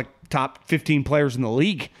 2 of, like, top 15 players in the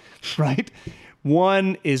league, right?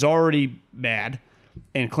 One is already mad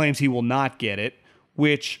and claims he will not get it,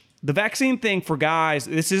 which the vaccine thing for guys,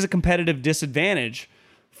 this is a competitive disadvantage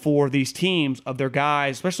for these teams of their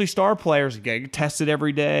guys, especially star players. You get tested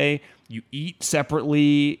every day. You eat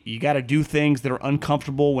separately. You got to do things that are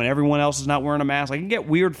uncomfortable when everyone else is not wearing a mask. Like, it can get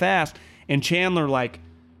weird fast. And Chandler, like,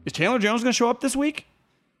 is Chandler Jones going to show up this week?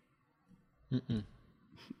 Mm-mm.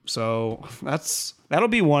 So that'll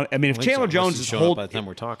be one. I mean, if Chandler Jones is showing up by the time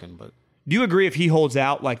we're talking, but do you agree if he holds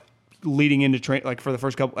out, like, leading into trade, like, for the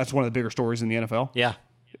first couple? That's one of the bigger stories in the NFL. Yeah,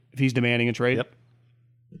 if he's demanding a trade. Yep,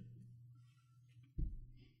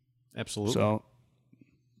 absolutely. So,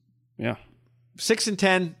 yeah,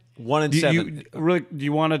 6-10, 1-7. Do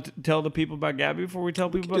you want to tell the people about Gabby before we tell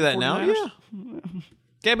people about do that now? Yeah.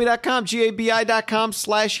 Gabby.com,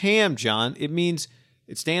 GABI.com/ham, John. It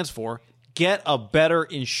stands for Get a Better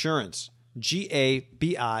Insurance.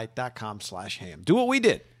 GABI.com/ham. Do what we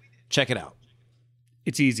did. Check it out.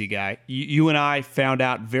 It's easy, guy. You and I found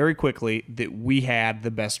out very quickly that we had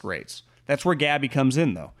the best rates. That's where Gabby comes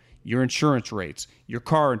in, though. Your insurance rates, your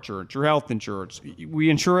car insurance, your health insurance.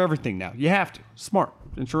 We insure everything now. You have to. Smart.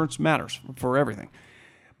 Insurance matters for everything.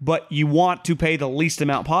 But you want to pay the least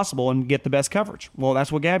amount possible and get the best coverage. Well,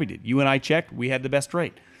 that's what Gabby did. You and I checked. We had the best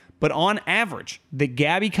rate. But on average, the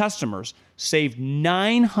Gabby customers saved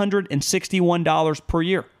 $961 per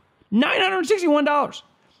year. $961.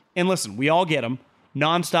 And listen, we all get them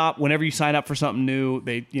nonstop. Whenever you sign up for something new,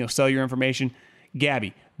 they sell your information.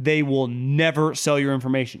 Gabby, they will never sell your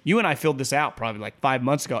information. You and I filled this out probably like 5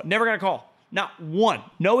 months ago. Never got a call. Not one.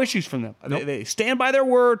 No issues from them. Nope. They stand by their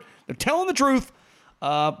word. They're telling the truth.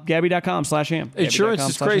 Gabby.com/ham. Insurance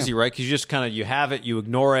is crazy, right? Because you just you have it, you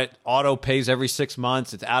ignore it. Auto pays every 6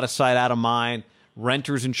 months. It's out of sight, out of mind.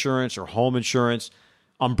 Renter's insurance or home insurance.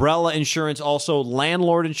 Umbrella insurance, also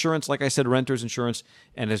landlord insurance, like I said, renter's insurance.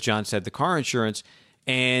 And as John said, the car insurance.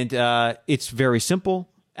 And it's very simple.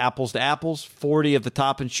 apples to apples. 40 of the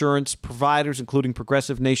top insurance providers, including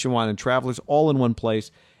Progressive, Nationwide, and Travelers, all in one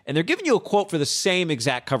place. And they're giving you a quote for the same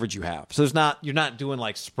exact coverage you have. So you're not doing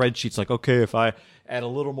like spreadsheets like, okay, if I add a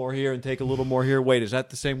little more here and take a little more here, wait, is that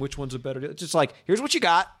the same? Which one's a better deal? It's just like, here's what you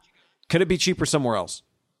got. Could it be cheaper somewhere else?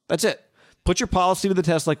 That's it. Put your policy to the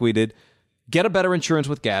test like we did. Get a better insurance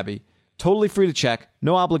with Gabi. Totally free to check.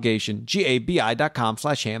 No obligation.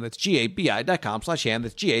 GABI.com/ham. That's GABI.com/ham.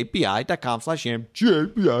 That's GABI.com/ham.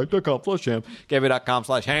 GABI.com/ham.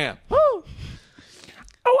 Gabi.com/ham. Woo!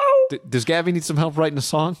 Oh, wow. Does Gabby need some help writing a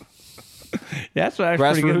song? Yeah, that's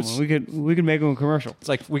actually pretty good one. We could make him a commercial. It's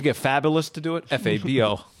like we get Fabulous to do it.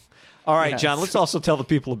 FABO. All right, Yes. John, let's also tell the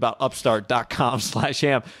people about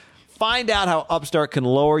Upstart.com/ham. Find out how Upstart can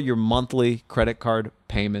lower your monthly credit card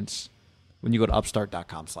payments when you go to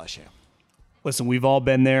Upstart.com/ham. Listen, we've all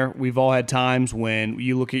been there. We've all had times when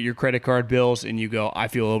you look at your credit card bills and you go, I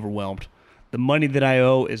feel overwhelmed. The money that I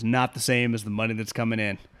owe is not the same as the money that's coming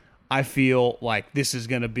in. I feel like this is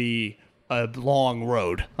going to be a long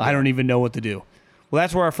road. I don't even know what to do. Well,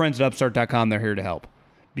 that's where our friends at Upstart.com, they're here to help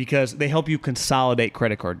because they help you consolidate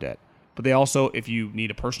credit card debt. But they also, if you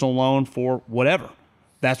need a personal loan for whatever,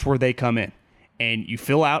 that's where they come in. And you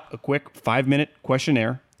fill out a quick 5-minute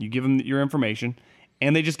questionnaire. You give them your information,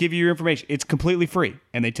 and they just give you your information. It's completely free,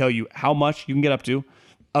 and they tell you how much you can get up to.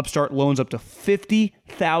 Upstart loans up to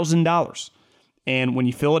 $50,000. And when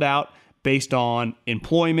you fill it out based on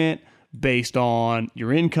employment, based on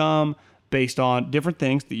your income, based on different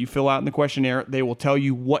things that you fill out in the questionnaire, they will tell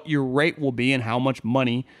you what your rate will be and how much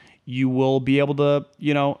money you will be able to,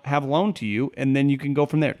 have loaned to you, and then you can go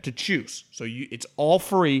from there to choose. So it's all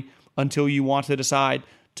free until you want to decide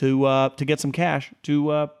to get some cash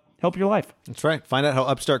to help your life. That's right. Find out how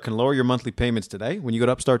Upstart can lower your monthly payments today when you go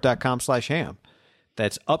to Upstart.com/ham.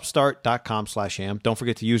 That's Upstart.com/ham. Don't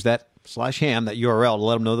forget to use that /ham, that URL, to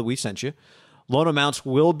let them know that we sent you. Loan amounts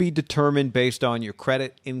will be determined based on your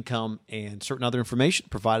credit, income, and certain other information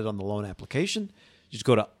provided on the loan application. Just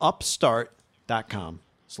go to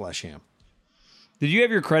Upstart.com/ham. Did you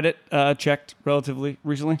have your credit checked relatively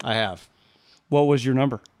recently? I have. What was your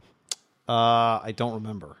number? I don't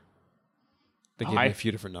remember. They gave me High? a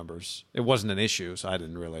few different numbers. It wasn't an issue, so I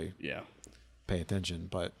didn't really Yeah. pay attention.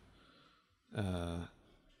 But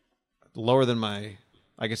lower than my...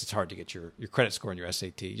 I guess it's hard to get your credit score and your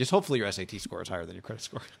SAT. Just hopefully your SAT score is higher than your credit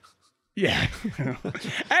score. Yeah.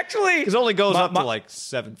 Actually, Because it only goes up to like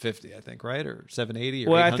 750, I think, right? Or 780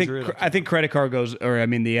 or 800. I think credit card goes,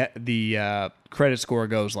 the credit score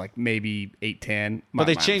goes like maybe 810. But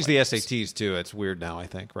they changed the SATs too. It's weird now, I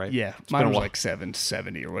think, right? Yeah, It's mine been a was while. like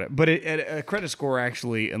 770 or whatever. But a credit score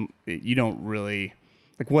actually, you don't really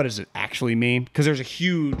like. What does it actually mean? Because there's a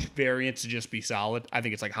huge variance to just be solid. I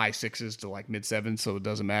think it's like high 6s to like mid 7s, so it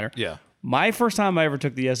doesn't matter. Yeah. My first time I ever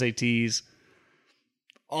took the SATs,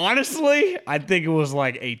 honestly, I think it was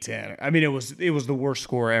like 810. I mean, it was the worst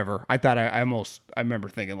score ever. I thought I remember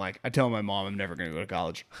thinking like, I tell my mom I'm never going to go to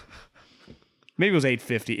college. Maybe it was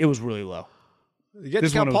 850. It was really low. You get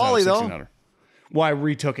This to one Cal was Poly, though. 1600. Well, I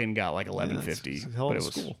retook it and got like 1150. It's a hell of but a it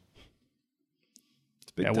was school.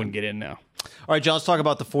 It's big I time. wouldn't get in now. All right, John, let's talk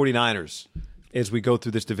about the 49ers as we go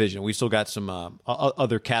through this division. We still got some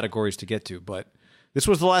other categories to get to, but this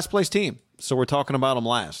was the last place team, so we're talking about them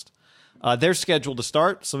last. They're scheduled to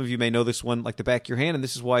start. Some of you may know this one like the back of your hand, and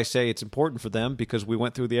this is why I say it's important for them because we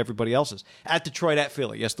went through everybody else's. At Detroit, at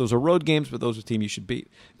Philly. Yes, those are road games, but those are teams you should beat.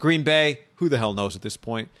 Green Bay, who the hell knows at this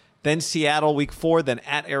point. Then Seattle, week 4. Then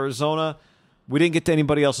at Arizona. We didn't get to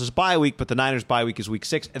anybody else's bye week, but the Niners' bye week is week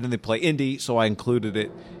 6, and then they play Indy, so I included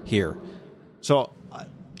it here. So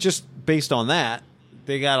just based on that,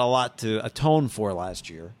 they got a lot to atone for last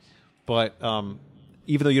year. But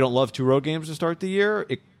even though you don't love 2 road games to start the year,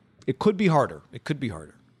 it could be harder. It could be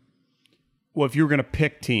harder. Well, if you were going to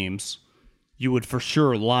pick teams, you would for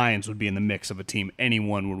sure Lions would be in the mix of a team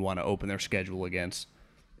anyone would want to open their schedule against,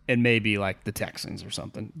 and maybe like the Texans or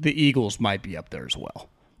something. The Eagles might be up there as well.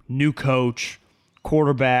 New coach,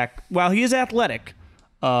 quarterback. While he is athletic,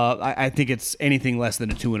 I think it's anything less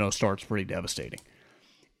than a 2-0 start's pretty devastating.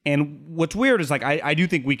 And what's weird is like I do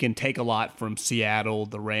think we can take a lot from Seattle,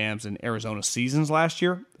 the Rams, and Arizona seasons last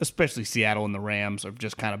year, especially Seattle and the Rams have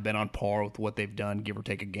just kind of been on par with what they've done, give or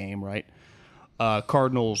take a game, right?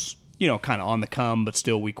 Cardinals, kind of on the come, but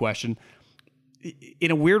still we question.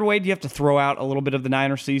 In a weird way, do you have to throw out a little bit of the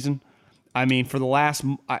Niners season? I mean, for the last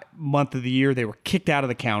month of the year, they were kicked out of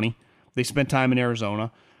the county. They spent time in Arizona.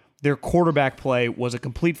 Their quarterback play was a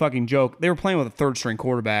complete fucking joke. They were playing with a third-string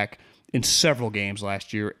quarterback in several games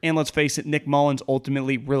last year. And let's face it, Nick Mullins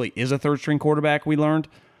ultimately really is a third-string quarterback, we learned.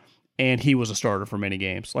 and he was a starter for many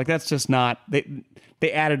games. Like, that's just not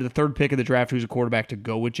they added the third pick of the draft who's a quarterback to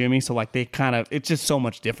go with Jimmy, so like it's just so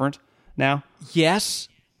much different now. Yes,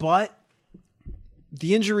 but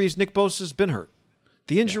the injuries, Nick Bosa's been hurt.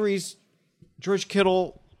 The injuries, George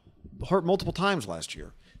Kittle hurt multiple times last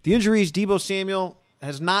year. The injuries, Deebo Samuel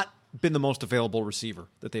has not been the most available receiver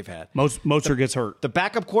that they've had. Mostert gets hurt. The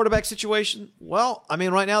backup quarterback situation, well, I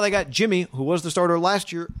mean, right now they got Jimmy, who was the starter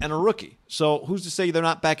last year, and a rookie. So who's to say they're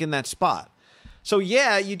not back in that spot? So,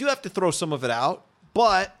 yeah, you do have to throw some of it out.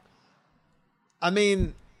 But, I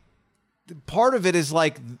mean, part of it is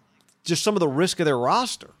like just some of the risk of their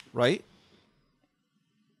roster, right?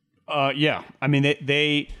 Yeah. I mean,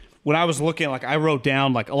 they when I was looking, like, I wrote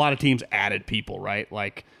down, like, a lot of teams added people, right?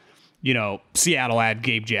 Like, you know, Seattle add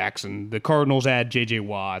Gabe Jackson. The Cardinals add J.J.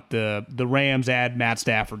 Watt. The Rams add Matt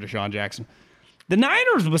Stafford, Deshaun Jackson. The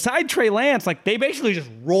Niners, beside Trey Lance, like, they basically just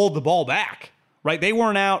rolled the ball back, right? They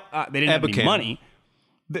weren't out. They didn't have any money.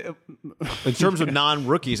 In terms of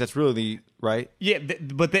non-rookies, that's really right. Yeah,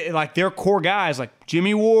 but like their core guys, like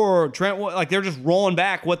Jimmy Ward, Trent, like they're just rolling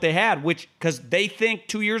back what they had, which because they think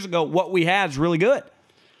 2 years ago what we had is really good.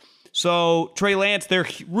 So Trey Lance, their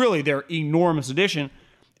enormous addition,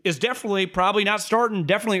 is definitely probably not starting.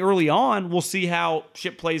 Definitely early on, we'll see how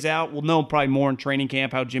shit plays out. We'll know probably more in training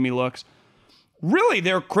camp how Jimmy looks. Really,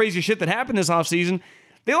 their crazy shit that happened this offseason,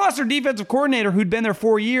 they lost their defensive coordinator who'd been there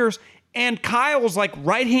 4 years. And Kyle's like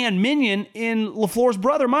right-hand minion in LaFleur's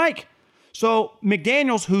brother, Mike. So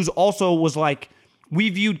McDaniels, who's also was like, we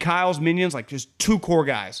viewed Kyle's minions like just two core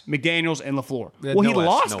guys, McDaniels and LaFleur. Well, he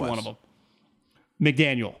lost one of them.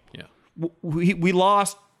 McDaniel. Yeah. We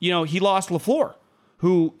lost, he lost LaFleur,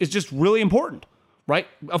 who is just really important, right?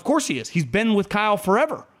 Of course he is. He's been with Kyle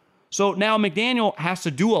forever. So now McDaniel has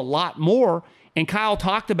to do a lot more. And Kyle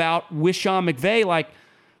talked about with Sean McVay, like,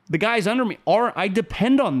 the guys under me I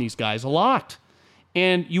depend on these guys a lot.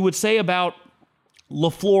 And you would say about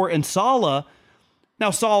LaFleur and Saleh,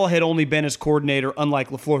 now Saleh had only been his coordinator, unlike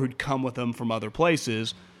LaFleur who'd come with him from other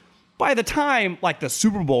places. By the time, like the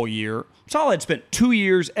Super Bowl year, Saleh had spent 2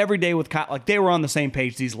 years every day with Kyle. Like they were on the same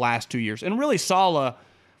page these last 2 years. And really Saleh,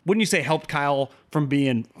 wouldn't you say, helped Kyle from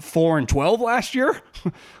being 4-12 last year?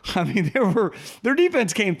 I mean, their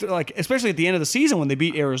defense came through, like, especially at the end of the season when they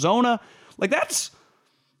beat Arizona. Like that's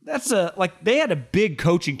they had a big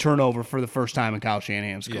coaching turnover for the first time in Kyle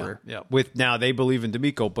Shanahan's career. Yeah. With now they believe in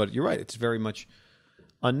D'Amico, but you're right, it's very much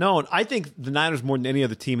unknown. I think the Niners, more than any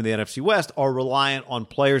other team in the NFC West, are reliant on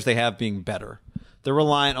players they have being better. They're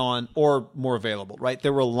reliant on, or more available, right?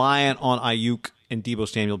 They're reliant on Ayuk and Deebo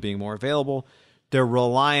Samuel being more available. They're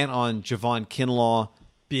reliant on Javon Kinlaw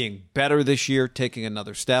being better this year, taking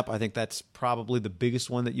another step. I think that's probably the biggest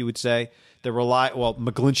one that you would say.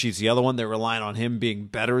 McGlinchey's the other one. They're relying on him being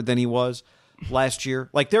better than he was last year.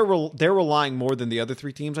 Like they're relying more than the other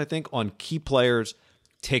three teams, I think, on key players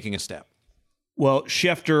taking a step. Well,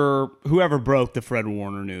 Schefter, whoever broke the Fred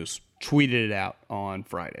Warner news, tweeted it out on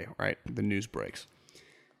Friday, right? The news breaks.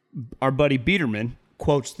 Our buddy Biederman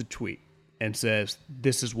quotes the tweet and says,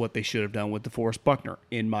 this is what they should have done with DeForest Buckner,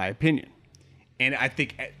 in my opinion. And I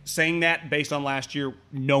think saying that based on last year,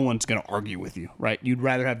 no one's going to argue with you, right? You'd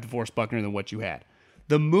rather have DeForest Buckner than what you had.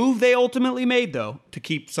 The move they ultimately made, though, to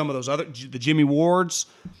keep some of those the Jimmy Wards,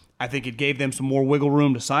 I think it gave them some more wiggle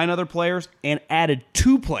room to sign other players and added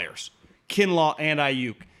 2 players, Kinlaw and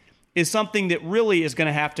Ayuk, is something that really is going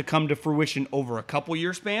to have to come to fruition over a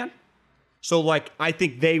couple-year span. So, like, I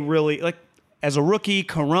think they really, like, as a rookie,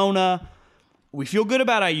 Corona, we feel good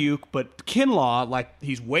about Ayuk, but Kinlaw, like,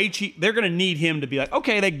 he's way cheap. They're going to need him to be like,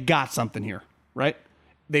 okay, they got something here, right?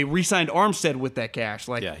 They re-signed Armstead with that cash.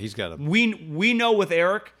 Like, yeah, he's got a. We know with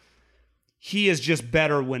Eric, he is just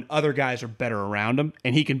better when other guys are better around him,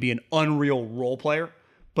 and he can be an unreal role player.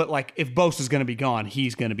 But, like, if Bosa's going to be gone,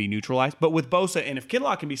 he's going to be neutralized. But with Bosa, and if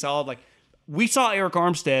Kinlaw can be solid, like, we saw Eric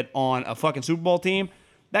Armstead on a fucking Super Bowl team.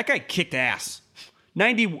 That guy kicked ass.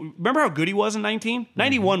 Remember how good he was in 19?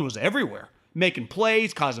 91 was everywhere. Making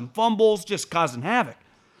plays, causing fumbles, just causing havoc.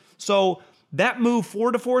 So that move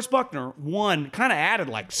for DeForest Buckner, one, kind of added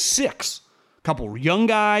like 6. A couple young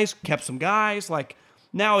guys, kept some guys. Like,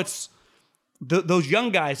 now it's those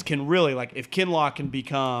young guys can really, like, if Kinlaw can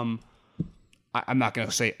become, I'm not going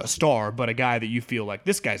to say a star, but a guy that you feel like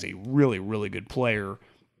this guy's a really, really good player,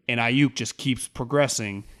 and Ayuk just keeps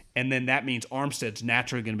progressing, and then that means Armstead's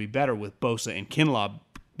naturally going to be better with Bosa and Kinlaw,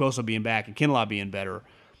 Bosa being back and Kinlaw being better.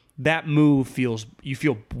 That move you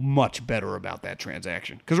feel much better about that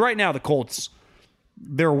transaction. Because right now the Colts,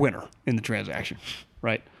 they're a winner in the transaction,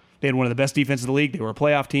 right? They had one of the best defenses in the league. They were a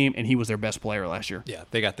playoff team, and he was their best player last year. Yeah,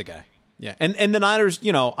 they got the guy. Yeah, and the Niners,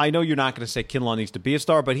 I know you're not going to say Kinlaw needs to be a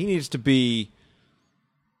star, but he needs to be,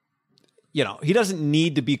 he doesn't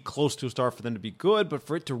need to be close to a star for them to be good, but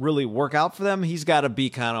for it to really work out for them, he's got to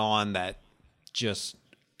be kind of on that just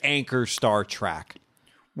anchor star track.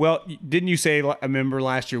 Well, didn't you say, I remember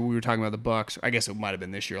last year we were talking about the Bucks, I guess it might have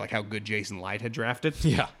been this year, like how good Jason Light had drafted?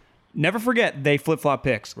 Yeah. Never forget, they flip-flop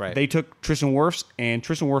picks. Right. They took Tristan Wirfs, and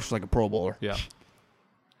Tristan Wirfs was like a Pro Bowler. Yeah.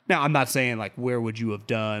 Now, I'm not saying, like, where would you have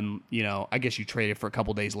done, I guess you traded for a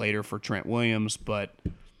couple days later for Trent Williams, but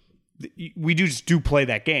we just do play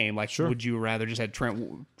that game. Like, sure. Would you rather just have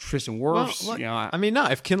Tristan Wirfs? Well, no.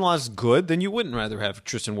 If Kinlaw's good, then you wouldn't rather have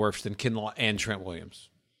Tristan Wirfs than Kinlaw and Trent Williams,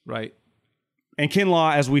 right? And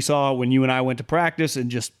Kinlaw, as we saw when you and I went to practice and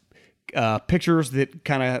just pictures that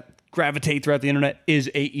kind of gravitate throughout the internet, is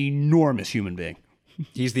an enormous human being.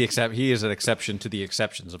 He is an exception to the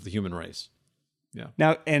exceptions of the human race. Yeah.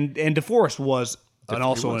 Now, and DeForest was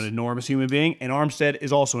also an enormous human being, and Armstead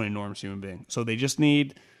is also an enormous human being. So they just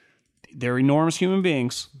need, they're enormous human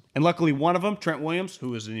beings. And luckily one of them, Trent Williams,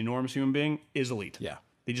 who is an enormous human being, is elite. Yeah.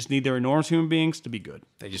 They just need their enormous human beings to be good.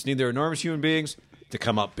 They just need their enormous human beings to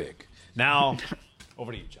come up big. Now,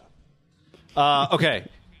 over to you, John. Okay.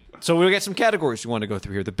 So we'll get some categories we want to go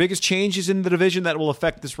through here. The biggest changes in the division that will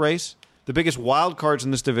affect this race. The biggest wild cards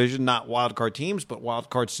in this division, not wild card teams, but wild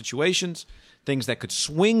card situations. Things that could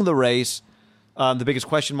swing the race. The biggest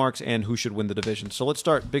question marks and who should win the division. So let's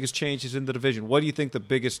start. Biggest changes in the division. What do you think the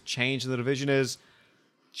biggest change in the division is?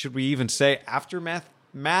 Should we even say after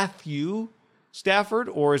Matthew Stafford,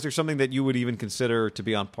 or is there something that you would even consider to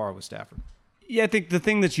be on par with Stafford? Yeah, I think the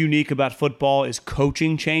thing that's unique about football is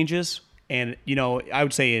coaching changes. And, I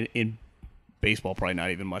would say in baseball, probably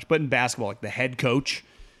not even much, but in basketball, like the head coach.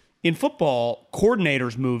 In football,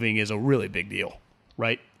 coordinators moving is a really big deal,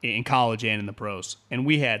 right? In college and in the pros. And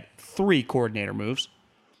we had 3 coordinator moves.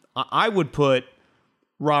 I would put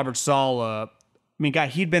Robert Saleh,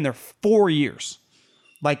 he'd been there 4 years.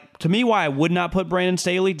 Like, to me, why I would not put Brandon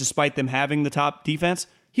Staley, despite them having the top defense,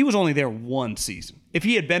 he was only there 1 season. If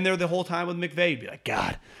he had been there the whole time with McVay, you'd be like,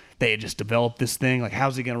 God, they had just developed this thing. Like,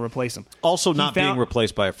 how's he going to replace him? Also not being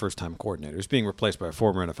replaced by a first-time coordinator. He's being replaced by a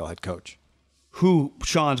former NFL head coach. Who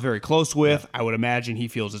Sean's very close with. Yeah. I would imagine he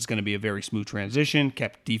feels it's going to be a very smooth transition,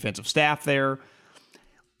 kept defensive staff there.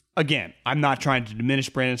 Again, I'm not trying to diminish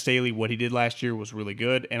Brandon Staley. What he did last year was really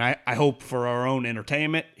good, and I hope for our own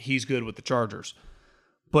entertainment, he's good with the Chargers.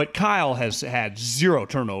 But Kyle has had 0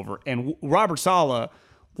 turnover, and Robert Saleh,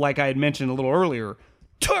 like I had mentioned a little earlier,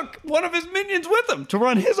 took one of his minions with him to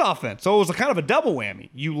run his offense. So it was a kind of a double whammy.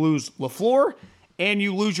 You lose LaFleur, and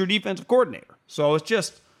you lose your defensive coordinator. So it's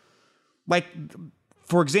just, like,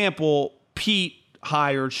 for example, Pete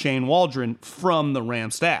hired Shane Waldron from the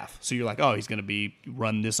Rams staff. So you're like, oh, he's going to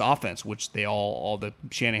run this offense, which they all the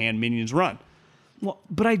Shanahan minions run. Well,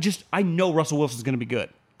 but I know Russell Wilson's going to be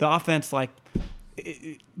good. The offense,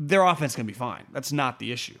 their offense is going to be fine. That's not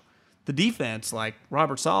the issue. The defense, like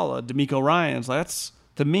Robert Saleh, DeMeco Ryans, that's,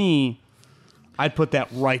 to me, I'd put that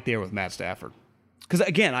right there with Matt Stafford. Because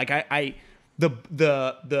again,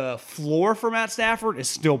 the floor for Matt Stafford is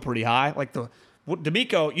still pretty high. Like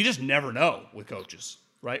DeMeco, you just never know with coaches,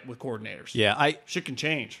 right? With coordinators. Yeah, shit can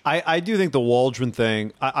change. I do think the Waldron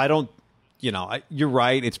thing. I don't. You're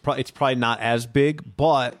right. It's probably not as big,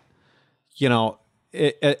 but and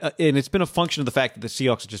it's been a function of the fact that the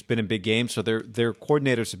Seahawks have just been in big games, so their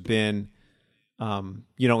coordinators have been,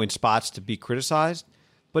 in spots to be criticized,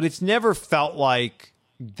 but it's never felt like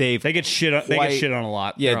they get shit on a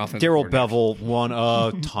lot. Yeah, Darrell Bevell won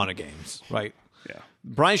a ton of games, right? Yeah,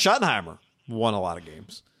 Brian Schottenheimer won a lot of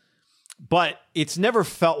games, but it's never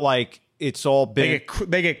felt like it's all been.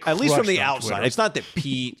 They get at least from the outside. Twitter. It's not that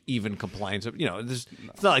Pete even complains. It's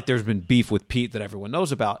not like there's been beef with Pete that everyone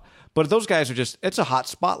knows about. But those guys are it's a hot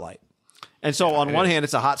spotlight. And so on one hand,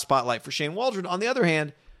 it's a hot spotlight for Shane Waldron. On the other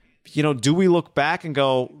hand, do we look back and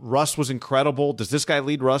go, Russ was incredible? Does this guy help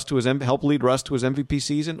lead Russ to his MVP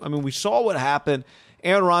season? I mean, we saw what happened.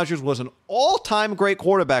 Aaron Rodgers was an all-time great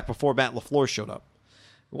quarterback before Matt LaFleur showed up.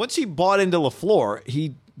 Once he bought into LaFleur,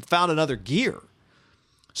 he found another gear.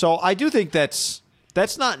 So I do think that's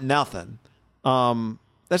not nothing.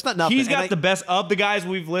 That's not nothing. He's got the best of the guys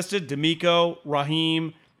we've listed, DeMeco,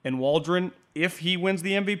 Raheem, and Waldron. If he wins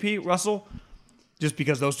the MVP, Russell, just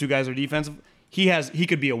because those 2 guys are defensive, he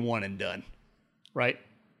could be a one and done, right?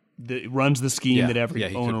 Runs the scheme that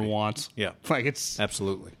every owner wants. Yeah,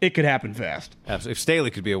 absolutely. It could happen fast. Absolutely. If Staley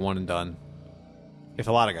could be a one and done, if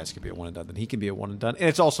a lot of guys could be a one and done, then he can be a one and done.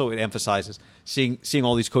 And it emphasizes seeing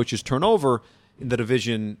all these coaches turn over in the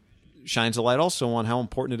division shines a light also on how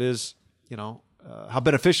important it is, how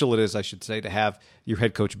beneficial it is, I should say, to have your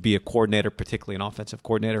head coach be a coordinator, particularly an offensive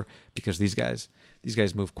coordinator, because these guys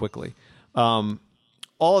move quickly. All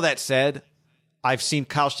of that said, I've seen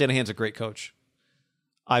Kyle Shanahan's a great coach.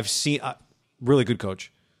 I've seen a really good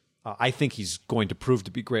coach. I think he's going to prove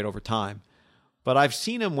to be great over time. But I've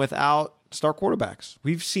seen him without star quarterbacks.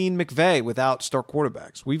 We've seen McVay without star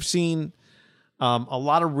quarterbacks. We've seen a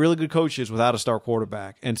lot of really good coaches without a star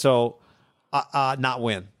quarterback. And so not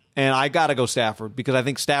win. And I got to go Stafford because I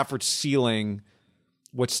think Stafford's ceiling,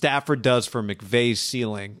 what Stafford does for McVay's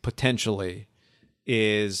ceiling potentially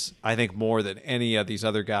is, I think, more than any of these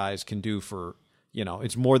other guys can do for,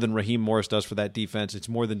 it's more than Raheem Morris does for that defense. It's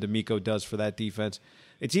more than DeMeco does for that defense.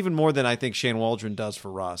 It's even more than I think Shane Waldron does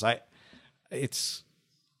for Russ. It's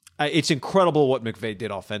incredible what McVay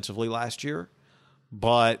did offensively last year.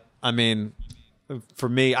 But, I mean, for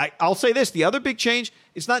me, I'll say this. The other big change,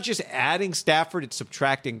 it's not just adding Stafford, it's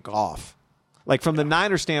subtracting Goff. Like, from the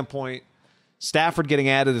Niners standpoint, Stafford getting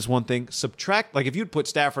added is one thing. Subtract, like, if you'd put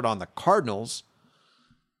Stafford on the Cardinals,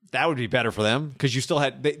 that would be better for them because you still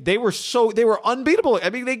had they were unbeatable. I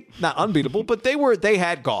mean, they not unbeatable, but they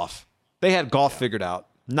had Goff. They had Goff figured out.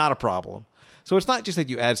 Not a problem. So it's not just that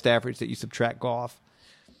you add Stafford, it's that you subtract Goff.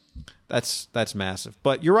 That's massive.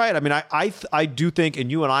 But you're right. I mean, I do think,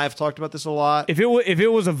 and you and I have talked about this a lot. If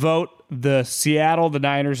it was a vote, the Seattle, the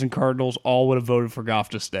Niners, and Cardinals all would have voted for Goff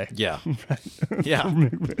to stay. Yeah. Yeah.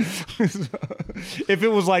 If it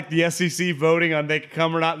was like the SEC voting on they could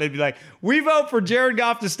come or not, they'd be like, we vote for Jared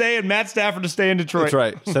Goff to stay and Matt Stafford to stay in Detroit. That's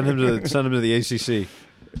right. Send him to the ACC.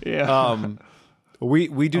 Yeah.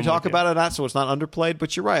 We do talk about it, not so it's not underplayed,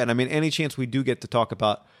 but you're right. And I mean, any chance we do get to talk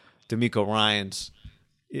about DeMeco Ryans,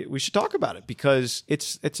 we should talk about it because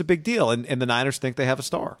it's a big deal. And the Niners think they have a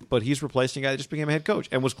star, but he's replacing a guy that just became a head coach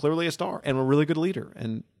and was clearly a star and a really good leader.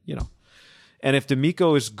 And, and if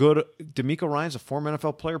DeMeco is good, DeMeco Ryans, a former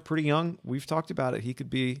NFL player, pretty young, we've talked about it. He could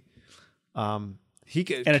be, and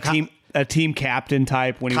a team captain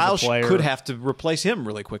type when he was a player. Kyle could have to replace him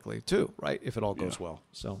really quickly too, right? If it all goes well.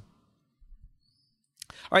 So.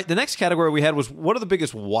 All right, the next category we had was what are the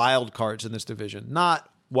biggest wild cards in this division? Not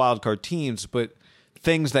wild card teams, but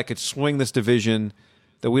things that could swing this division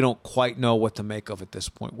that we don't quite know what to make of at this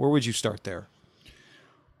point. Where would you start there?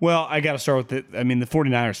 Well, I got to start with the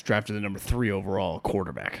 49ers drafted the number 3 overall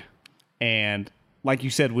quarterback. And like you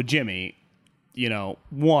said with Jimmy,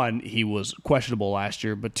 one, he was questionable last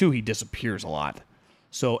year, but 2, he disappears a lot.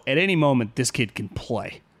 So at any moment, this kid can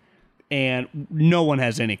play. And no one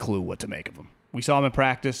has any clue what to make of him. We saw him in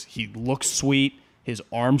practice. He looks sweet. His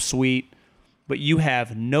arm's sweet. But you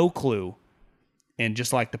have no clue. And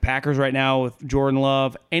just like the Packers right now with Jordan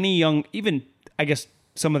Love, any young, even, I guess,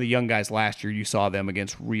 some of the young guys last year, you saw them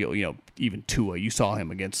against real, even Tua, you saw him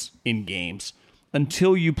against in games.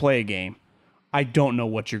 Until you play a game, I don't know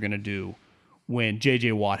what you're going to do when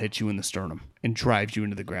J.J. Watt hits you in the sternum and drives you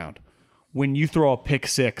into the ground. When you throw a pick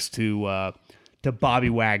six to Bobby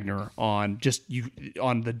Wagner on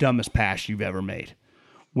the dumbest pass you've ever made.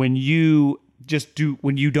 When you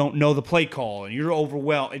don't know the play call and you're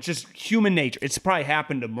overwhelmed, it's just human nature. It's probably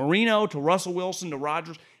happened to Marino, to Russell Wilson, to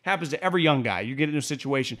Rodgers. Happens to every young guy. You get in a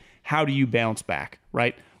situation, how do you bounce back,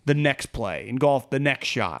 right? The next play, in golf, the next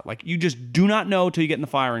shot. Like, you just do not know till you get in the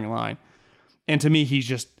firing line. And to me,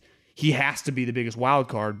 he has to be the biggest wild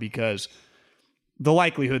card because the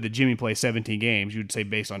likelihood that Jimmy plays 17 games, you'd say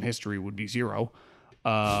based on history, would be 0.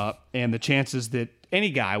 And the chances that any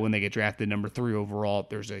guy, when they get drafted number 3 overall,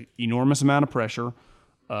 there's an enormous amount of pressure.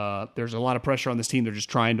 There's a lot of pressure on this team. They're just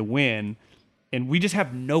trying to win. And we just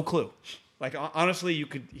have no clue. Like, honestly,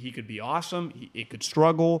 he could be awesome. It could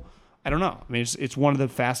struggle. I don't know. I mean, it's one of the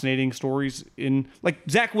fascinating stories in, like,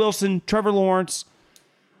 Zach Wilson, Trevor Lawrence.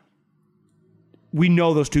 We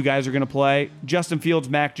know those 2 guys are going to play. Justin Fields,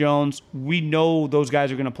 Mac Jones, we know those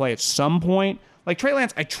guys are going to play at some point. Like, Trey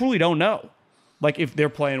Lance, I truly don't know. Like, if they're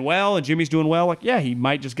playing well and Jimmy's doing well, like, yeah, he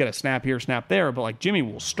might just get a snap here, snap there, but, like, Jimmy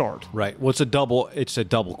will start. Right. Well, it's a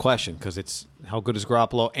double question because it's how good is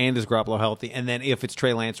Garoppolo and is Garoppolo healthy? And then if it's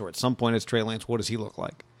Trey Lance or at some point it's Trey Lance, what does he look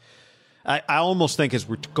like? I almost think as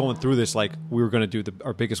we're going through this, like we were going to do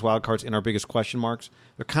our biggest wild cards and our biggest question marks,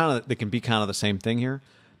 they can be kind of the same thing here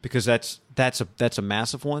because that's a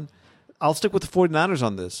massive one. I'll stick with the 49ers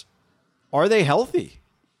on this. Are they healthy?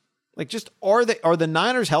 Like, just are the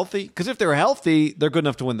Niners healthy? Because if they're healthy, they're good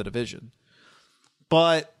enough to win the division.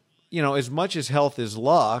 But, as much as health is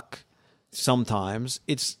luck, sometimes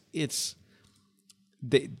it's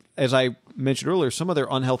as I mentioned earlier, some of their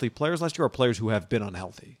unhealthy players last year are players who have been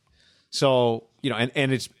unhealthy. So,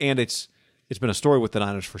 and it's been a story with the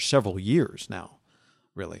Niners for several years now,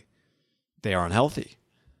 really. They are unhealthy.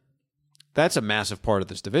 That's a massive part of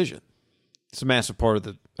this division. It's a massive part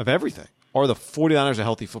of everything. Are the 49ers a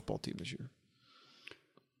healthy football team this year?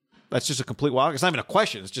 That's just a complete wild. It's not even a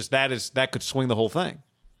question. It's just that could swing the whole thing.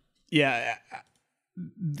 Yeah.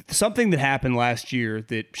 Something that happened last year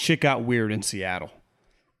that shit got weird in Seattle.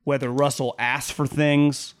 Whether Russell asked for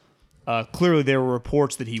things, clearly there were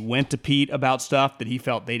reports that he went to Pete about stuff that he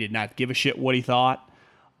felt they did not give a shit what he thought.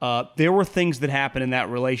 There were things that happened in that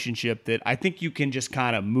relationship that I think you can just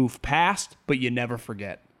kind of move past, but you never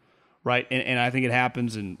forget, right? And I think it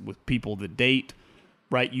happens with people that date,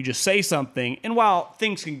 right? You just say something, and while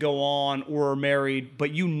things can go on or are married, but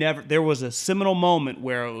there was a seminal moment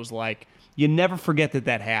where it was like, you never forget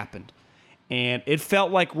that happened. And it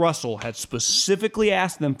felt like Russell had specifically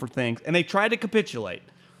asked them for things, and they tried to capitulate.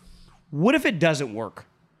 What if it doesn't work?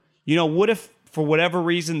 What if, for whatever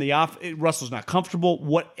reason, Russell's not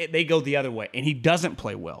comfortable, they go the other way, and he doesn't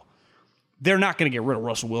play well? They're not going to get rid of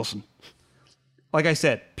Russell Wilson. Like I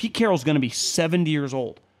said, Pete Carroll's going to be 70 years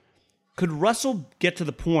old. Could Russell get to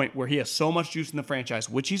the point where he has so much juice in the franchise,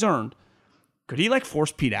 which he's earned, could he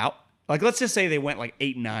force Pete out? Let's just say they went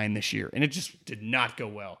 8-9 this year, and it just did not go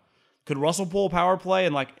well. Could Russell pull a power play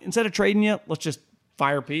and instead of trading you, let's just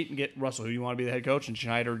fire Pete and get Russell, who you want to be the head coach, and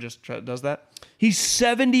Schneider just does that? He's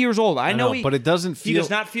 70 years old. I know but it doesn't feel... He does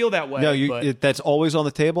not feel that way. No, that's always on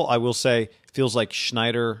the table. I will say, feels like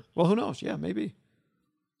Schneider... Well, who knows? Yeah, maybe.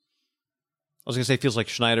 I was going to say feels like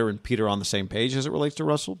Schneider and Pete are on the same page as it relates to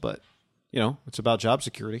Russell, but, it's about job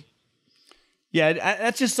security. Yeah,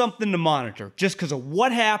 that's just something to monitor, just because of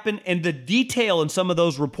what happened, and the detail in some of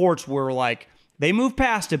those reports were they moved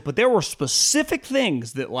past it, but there were specific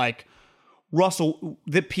things that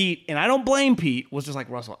Pete, and I don't blame Pete, was just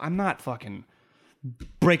Russell, I'm not fucking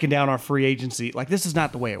breaking down our free agency. This is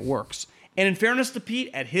not the way it works. And in fairness to Pete,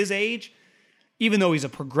 at his age, even though he's a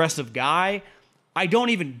progressive guy, I don't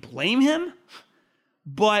even blame him,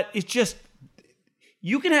 but it's just,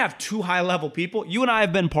 you can have two high-level people. You and I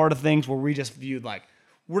have been part of things where we just viewed,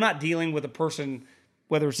 we're not dealing with a person,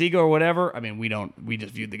 whether it's ego or whatever. I mean, we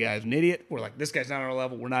just viewed the guy as an idiot. We're this guy's not on our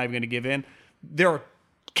level. We're not even going to give in. There are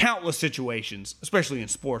countless situations, especially in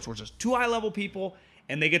sports, where it's just two high-level people,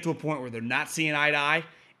 and they get to a point where they're not seeing eye to eye,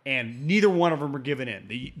 and neither one of them are giving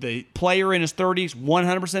in. The player in his 30s,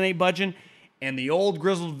 100% ain't budging, and the old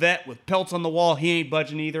grizzled vet with pelts on the wall, he ain't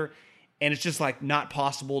budging either. And it's just not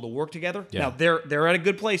possible to work together. Yeah. Now, they're at a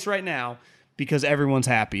good place right now because everyone's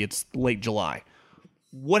happy. It's late July.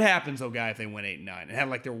 What happens, though, guy, if they went 8-9 and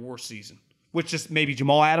had their worst season? Which just maybe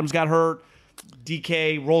Jamal Adams got hurt,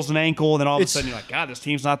 DK rolls an ankle, and then all of a sudden you're God, this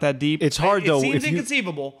team's not that deep. It's hard, though. It seems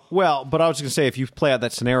inconceivable. Well, but I was going to say, if you play out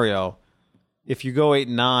that scenario, if you go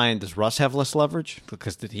 8-9, does Russ have less leverage?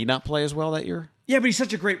 Because did he not play as well that year? Yeah, but he's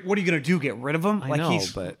such a great... What are you going to do, get rid of him? I know,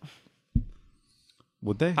 but...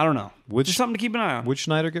 Would they? I don't know. Just something to keep an eye on. Would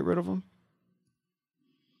Schneider get rid of him?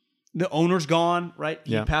 The owner's gone, right?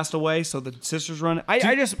 He passed away, so the sister's run.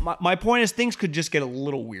 My point is things could just get a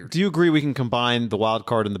little weird. Do you agree we can combine the wild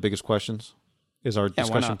card and the biggest questions as our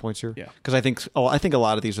discussion points here? Yeah. Because I think a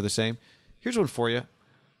lot of these are the same. Here's one for you.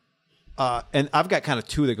 And I've got kind of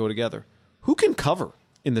two that go together. Who can cover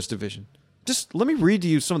in this division? Just let me read to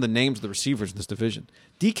you some of the names of the receivers in this division.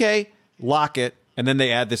 DK, Lockett, and then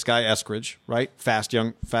they add this guy Eskridge, right? Fast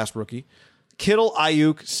rookie. Kittle,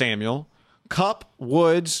 Ayuk, Samuel, Kupp,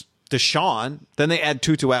 Woods, Deshaun. Then they add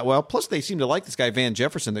Tutu Atwell. Plus, they seem to like this guy Van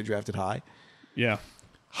Jefferson they drafted high. Yeah.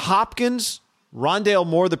 Hopkins, Rondale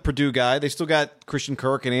Moore, the Purdue guy. They still got Christian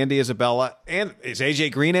Kirk and Andy Isabella. And is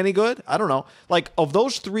AJ Green any good? I don't know. Of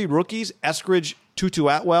those three rookies, Eskridge, Tutu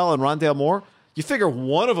Atwell, and Rondale Moore, you figure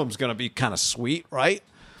one of them's going to be kind of sweet, right?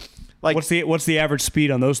 What's the average speed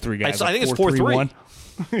on those three guys? I think it's 4.3.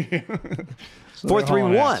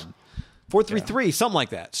 4.31. 4.33, something like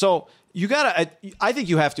that. So I think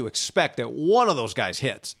you have to expect that one of those guys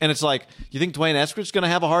hits. And it's you think Dwayne Eskridge's going to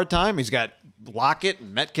have a hard time? He's got Lockett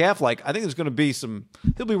and Metcalf. I think there's going to be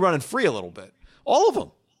he'll be running free a little bit. All of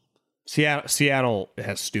them. Seattle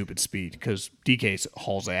has stupid speed because DK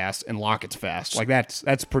hauls ass and Lockett's fast.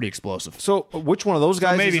 That's pretty explosive. So which one of those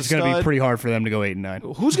guys? Maybe it's going to be pretty hard for them to go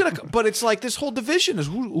 8-9. Who's going to? But it's this whole division is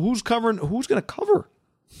who's covering. Who's going to cover?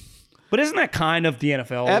 But isn't that kind of the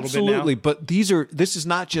NFL? Absolutely. But this is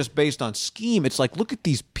not just based on scheme. It's look at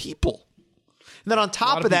these people. And then on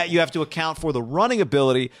top of that, you have to account for the running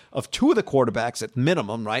ability of two of the quarterbacks at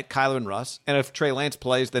minimum, right? Kyler and Russ. And if Trey Lance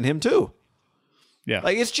plays, then him too. Yeah.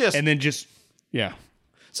 It's just... And then just... Yeah.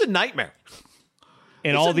 It's a nightmare.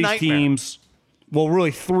 And all these teams... Well,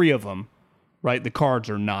 really three of them, right? The Cards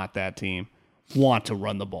are not that team. Want to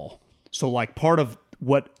run the ball. So, part of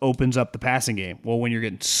what opens up the passing game? Well, when you're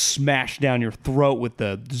getting smashed down your throat with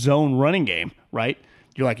the zone running game, right?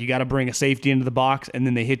 You're like, you got to bring a safety into the box, and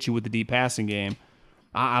then they hit you with the deep passing game.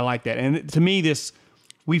 I like that. And to me,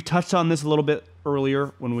 we've touched on this a little bit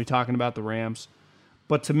earlier when we were talking about the Rams.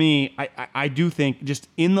 But to me, I do think just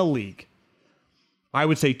in the league, I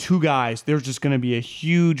would say two guys, there's just going to be a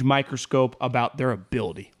huge microscope about their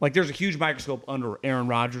ability. Like there's a huge microscope under Aaron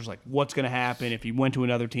Rodgers, like what's going to happen if he went to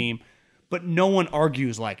another team. But no one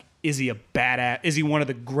argues like, is he a badass? Is he one of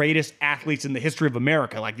the greatest athletes in the history of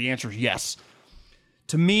America? Like the answer is yes.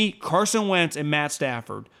 To me, Carson Wentz and Matt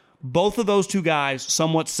Stafford, both of those two guys,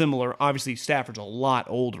 somewhat similar. Obviously, Stafford's a lot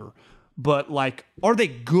older. But like, are they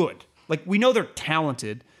good? Like we know they're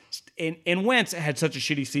talented. And Wentz had such a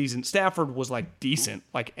shitty season. Stafford was like decent,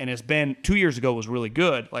 like, and has been 2 years ago was really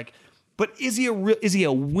good. Like, but is he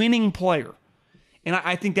a winning player? And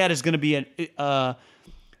I think that is going to be a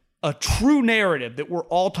true narrative that we're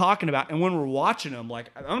all talking about. And when we're watching him, like,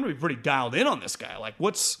 I'm going to be pretty dialed in on this guy. Like,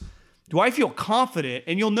 do I feel confident?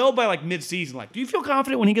 And you'll know by like mid-season. Like, do you feel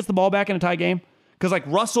confident when he gets the ball back in a tie game? Because like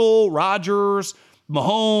Russell, Rodgers,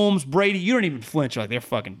 Mahomes, Brady, you don't even flinch. You're like,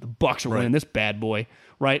 the Bucs are winning this bad boy,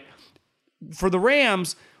 right? For the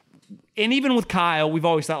Rams, and even with Kyle, we've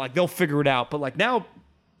always thought like they'll figure it out. But like now,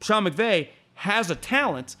 Sean McVay has a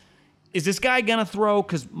talent. Is this guy gonna throw?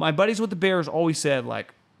 Because my buddies with the Bears always said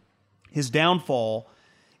like his downfall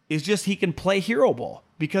is just he can play hero ball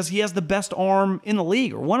because he has the best arm in the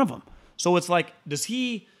league or one of them. So it's like, does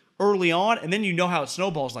he early on, and then you know how it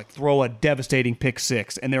snowballs, like throw a devastating pick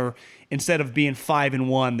six, and they're instead of being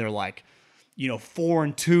 5-1, they're like,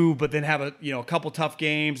 4-2, but then have a couple tough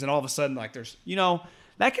games, and all of a sudden, like there's,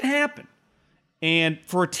 that can happen. And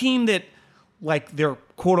for a team that, like their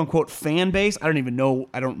quote unquote fan base, I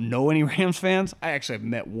don't know any Rams fans. I actually have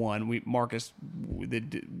met one. Marcus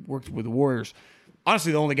that worked with the Warriors.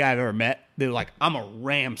 Honestly, the only guy I've ever met. They're like, I'm a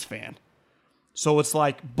Rams fan. So it's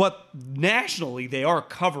like, but nationally, they are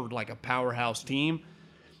covered like a powerhouse team.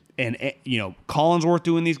 And, Collinsworth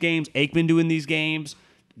doing these games, Aikman doing these games.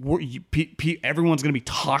 Everyone's going to be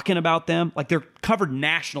talking about them. Like they're covered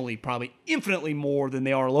nationally, probably infinitely more than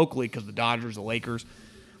they are locally because the Dodgers, the Lakers.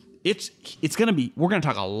 It's going to be. We're going to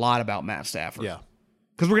talk a lot about Matt Stafford. Yeah,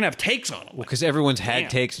 because we're going to have takes on him. Well, because everyone's had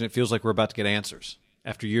takes, and it feels like we're about to get answers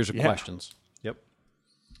after years of questions. Yep.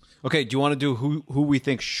 Okay. Do you want to do who we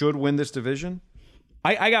think should win this division?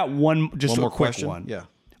 I got one more quick question. One. Yeah.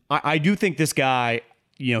 I do think this guy.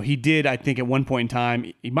 He did, I think, at one point in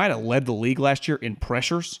time, he might have led the league last year in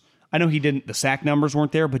pressures. I know he didn't, the sack numbers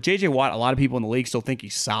weren't there, but J.J. Watt, a lot of people in the league still think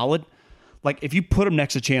he's solid. Like, if you put him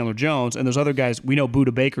next to Chandler Jones, and those other guys, we know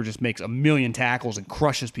Budda Baker just makes a million tackles and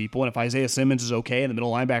crushes people, and if Isaiah Simmons is okay, and the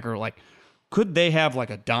middle linebacker, like, could they have,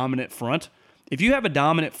 like, a dominant front? If you have a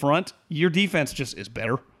dominant front, your defense just is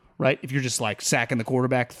better, right? If you're just, like, sacking the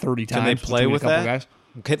quarterback 30 times. Can they play with that?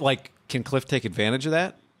 Guys. Can Cliff take advantage of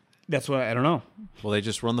that? That's what I don't know. Will they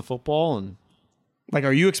just run the football and like?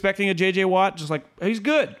 Are you expecting a J.J. Watt just like he's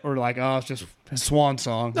good, or like it's just a swan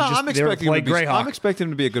song? No, I'm expecting him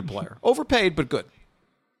to be a good player, overpaid but good.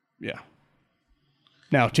 Yeah.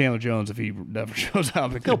 Now Chandler Jones, if he never shows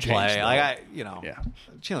up, he'll play.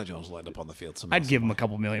 Chandler Jones will end up on the field. I'd give him a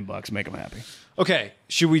couple $1 million, make him happy. Okay,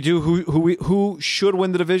 should we do who should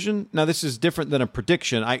win the division? Now this is different than a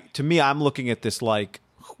prediction. To me, I'm looking at this like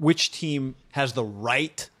which team has the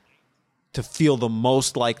right to feel the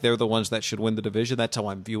most like they're the ones that should win the division. That's how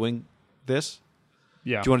I'm viewing this.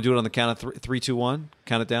 Yeah. Do you want to do it on the count of 3, 2, 1?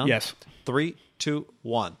 Count it down? Yes. 3, 2,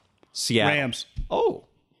 1. Seattle. Rams. Oh,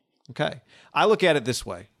 okay. I look at it this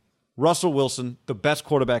way. Russell Wilson, the best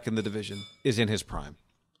quarterback in the division, is in his prime.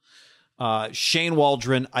 Shane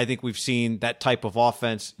Waldron, I think we've seen that type of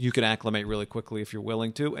offense. You can acclimate really quickly if you're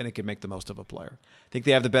willing to, and it can make the most of a player. I think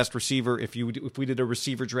they have the best receiver. If we did a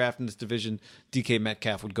receiver draft in this division, DK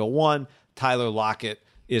Metcalf would go 1. Tyler Lockett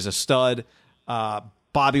is a stud.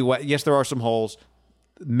 Yes, there are some holes.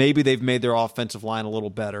 Maybe they've made their offensive line a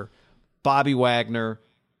little better. Bobby Wagner,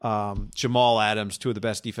 Jamal Adams, two of the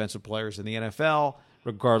best defensive players in the NFL,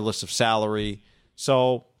 regardless of salary.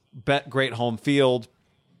 So, great home field.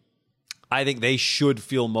 I think they should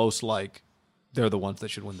feel most like they're the ones that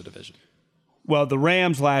should win the division. Well, the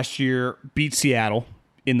Rams last year beat Seattle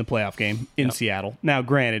in the playoff game in Seattle. Now,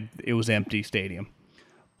 granted, it was empty stadium.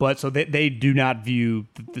 But so they do not view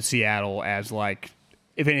the Seattle as like,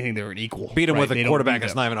 if anything, they're an equal. Beat them with a quarterback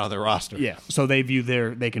that's not even on their roster. Yeah, so they view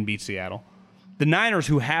they can beat Seattle. The Niners,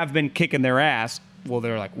 who have been kicking their ass, well,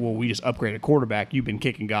 they're like, well, we just upgraded quarterback. You've been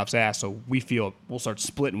kicking Goff's ass, so we feel we'll start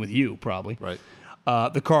splitting with you probably. Right.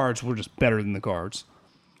 The Cards were just better than the Cards.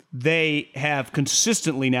 they have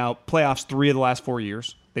consistently now playoffs 3 of the last 4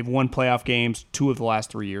 years. They've won playoff games 2 of the last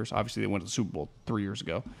 3 years. Obviously, they went to the Super Bowl 3 years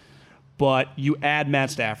ago. But you add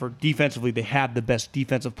Matt Stafford. Defensively, they have the best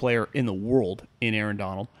defensive player in the world in Aaron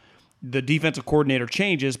Donald. The defensive coordinator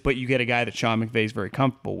changes, but you get a guy that Sean McVay is very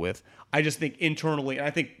comfortable with. I just think internally, and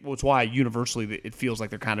I think that's why universally it feels like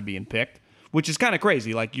they're kind of being picked, which is kind of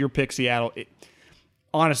crazy. Like your pick, Seattle,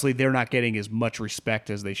 honestly, they're not getting as much respect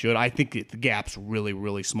as they should. I think the gap's really,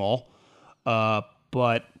 really small.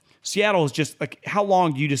 But Seattle is just like, how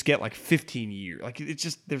long do you just get like 15 years? Like it's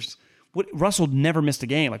just Russell never missed a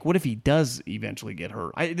game. Like what if he does eventually get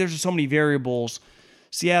hurt? There's just so many variables.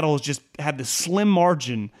 Seattle has just had this slim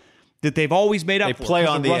margin that they've always made up for. They play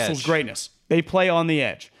on the Russell's edge. greatness. They play on the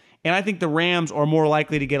edge. And I think the Rams are more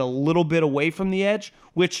likely to get a little bit away from the edge,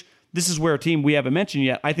 which this is where a team we haven't mentioned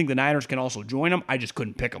yet. I think the Niners can also join them. I just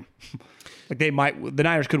couldn't pick them. Like the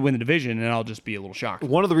Niners could win the division, and I'll just be a little shocked.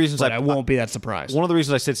 One of the reasons I won't be that surprised. One of the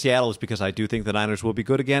reasons I said Seattle is because I do think the Niners will be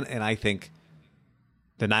good again, and I think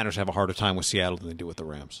the Niners have a harder time with Seattle than they do with the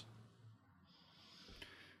Rams.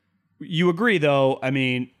 You agree, though. I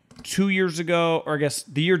mean, 2 years ago, or I guess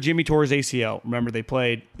the year Jimmy tore his ACL, remember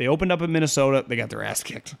they opened up in Minnesota, they got their ass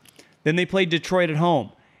kicked. Then they played Detroit at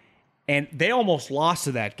home, and they almost lost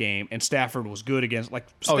to that game, and Stafford was good against, like,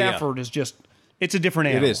 Stafford is just, it's a different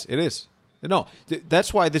animal. It is. No,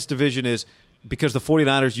 that's why this division is, because the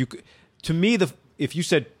 49ers, to me, if you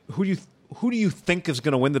said, who do you think is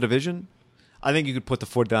going to win the division? I think you could put the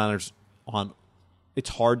 49ers on.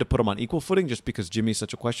 It's hard to put them on equal footing just because Jimmy's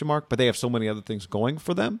such a question mark, but they have so many other things going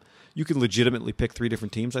for them. You can legitimately pick 3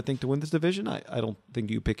 different teams, I think, to win this division. I don't think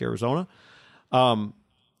you pick Arizona.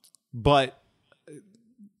 But,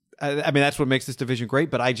 I mean, that's what makes this division great,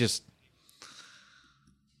 but I just...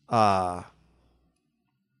 I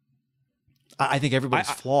think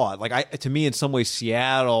everybody's flawed. Like, to me, in some ways,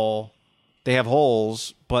 Seattle... They have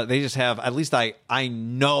holes, but they just have, at least I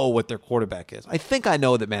know what their quarterback is. I think I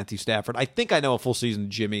know that Matthew Stafford. I think I know a full season of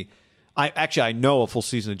Jimmy. I know a full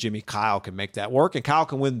season of Jimmy. Kyle can make that work, and Kyle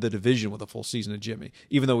can win the division with a full season of Jimmy,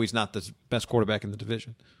 even though he's not the best quarterback in the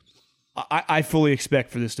division. I fully expect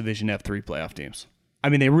for this division to have 3 playoff teams. I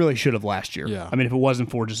mean, they really should have last year. Yeah. I mean, if it wasn't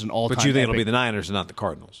for just an all-time But you think epic, it'll be the Niners and not the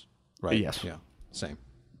Cardinals, right? Yes. Yeah, same.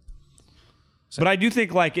 But I do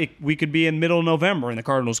think we could be in middle of November and the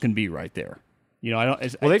Cardinals can be right there. You know, I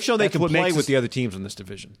don't. Well, they've shown they can play with the other teams in this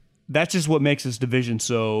division. That's just what makes this division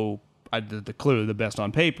so clearly the best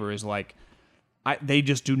on paper is like they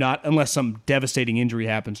just do not, unless some devastating injury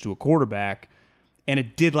happens to a quarterback, and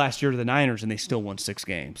it did last year to the Niners, and they still won 6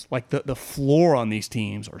 games. Like the floor on these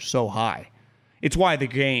teams are so high. It's why the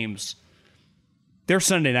games. They're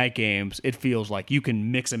Sunday night games. It feels like you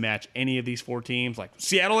can mix and match any of these 4 teams, like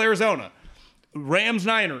Seattle, Arizona. Rams,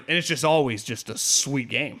 Niners, and it's just always just a sweet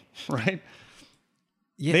game, right?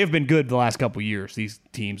 Yeah. They have been good the last couple of years, these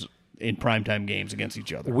teams in primetime games against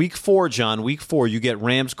each other. Week 4, John, week 4, you get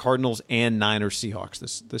Rams, Cardinals, and Niners, Seahawks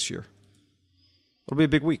this year. It'll be a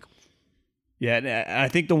big week. Yeah, and I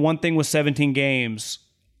think the one thing with 17 games,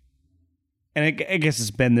 and I guess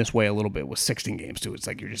it's been this way a little bit with 16 games too. It's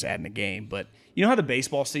like you're just adding a game, but you know how the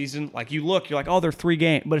baseball season, like you're like, oh, they're 3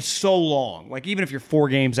 games, but it's so long. Like even if you're 4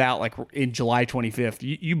 games out, like in July 25th,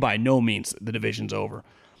 you by no means the division's over.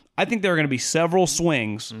 I think there are going to be several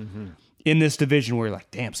swings in this division where you're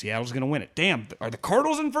like, damn, Seattle's going to win it. Damn, are the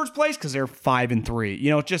Cardinals in first place? Because they're 5-3.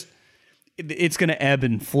 You know, it's going to ebb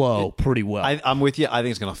and flow pretty well. I'm with you. I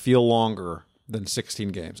think it's going to feel longer than 16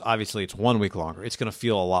 games. Obviously, it's 1 week longer. It's going to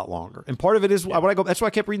feel a lot longer. And part of it is that's why I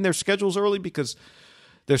kept reading their schedules early, because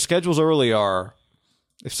their schedules early are,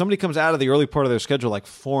 if somebody comes out of the early part of their schedule like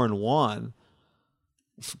 4-1,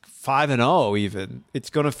 5-0 even,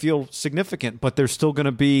 it's going to feel significant, but there's still going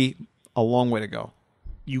to be a long way to go.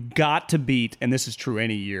 You got to beat, and this is true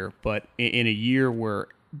any year, but in a year where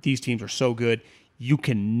these teams are so good, you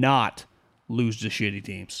cannot lose to shitty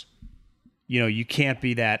teams. You know, you can't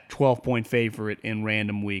be that 12-point favorite in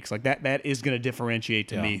random weeks. Like that is going to differentiate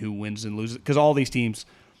to me who wins and loses, because all these teams,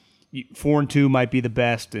 4-2 might be the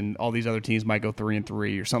best, and all these other teams might go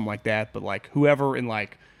 3-3 or something like that. But like whoever in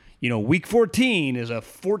week 14 is a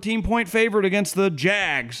 14-point favorite against the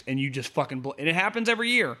Jags, and you just fucking and it happens every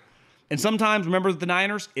year. And sometimes, remember the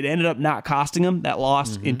Niners, it ended up not costing them that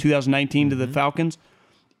loss in 2019 to the Falcons.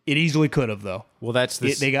 It easily could have, though. Well, that's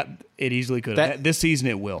this. It easily could have. This season,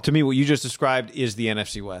 it will. To me, what you just described is the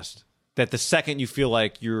NFC West. That the second you feel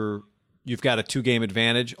like you've got a 2-game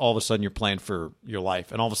advantage, all of a sudden you're playing for your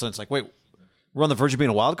life, and all of a sudden it's like, wait, we're on the verge of being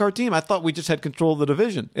a wild card team. I thought we just had control of the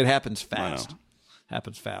division. It happens fast.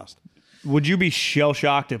 Happens fast. Would you be shell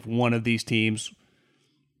shocked if one of these teams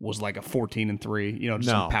was like a 14-3, just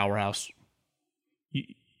No. some powerhouse.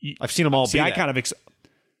 I've seen them all. See, be I that. kind of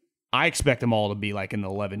I expect them all to be like in the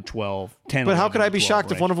 11, 12, 10. But how could I be 12 shocked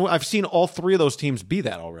if range. one of them? I've seen all three of those teams be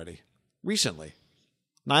that already recently.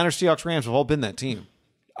 Niners, Seahawks, Rams have all been that team.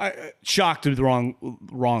 Shocked is the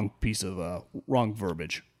wrong piece of wrong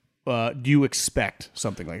verbiage. Do you expect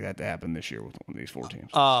something like that to happen this year with one of these 4 teams?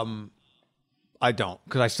 I don't,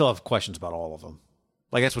 because I still have questions about all of them.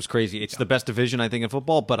 Like, that's what's crazy. It's the best division, I think, in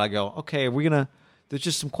football, but I go, okay, are we going to... There's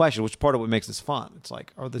just some questions, which part of what makes this fun. It's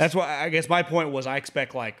like... That's why I guess my point was I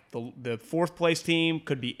expect, like, the fourth-place team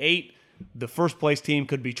could be 8, the first-place team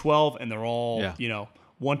could be 12, and they're all,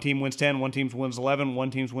 one team wins 10, one team wins 11, one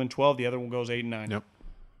team wins 12, the other one goes 8 and 9. Yep.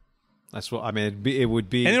 That's what... I mean, it would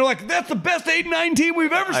be... And they're like, that's the best 8 and 9 team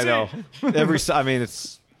we've ever seen. I know.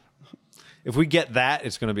 It's... If we get that,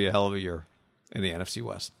 it's going to be a hell of a year in the NFC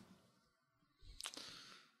West.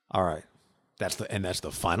 All right. That's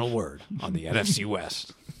the final word on the NFC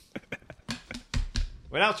West.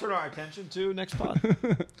 We now turn our attention to next pod.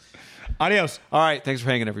 Adios. All right. Thanks for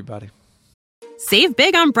hanging, everybody. Save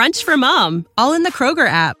big on brunch for mom, all in the Kroger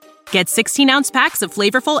app. Get 16-ounce packs of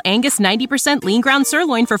flavorful Angus 90% lean ground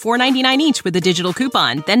sirloin for $4.99 each with a digital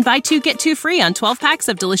coupon. Then buy 2, get 2 free on 12 packs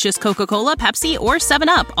of delicious Coca-Cola, Pepsi, or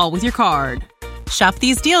 7-Up, all with your card. Shop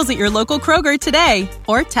these deals at your local Kroger today,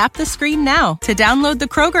 or tap the screen now to download the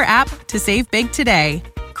Kroger app to save big today.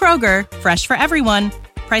 Kroger, fresh for everyone.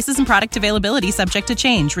 Prices and product availability subject to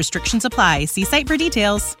change. Restrictions apply. See site for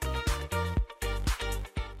details.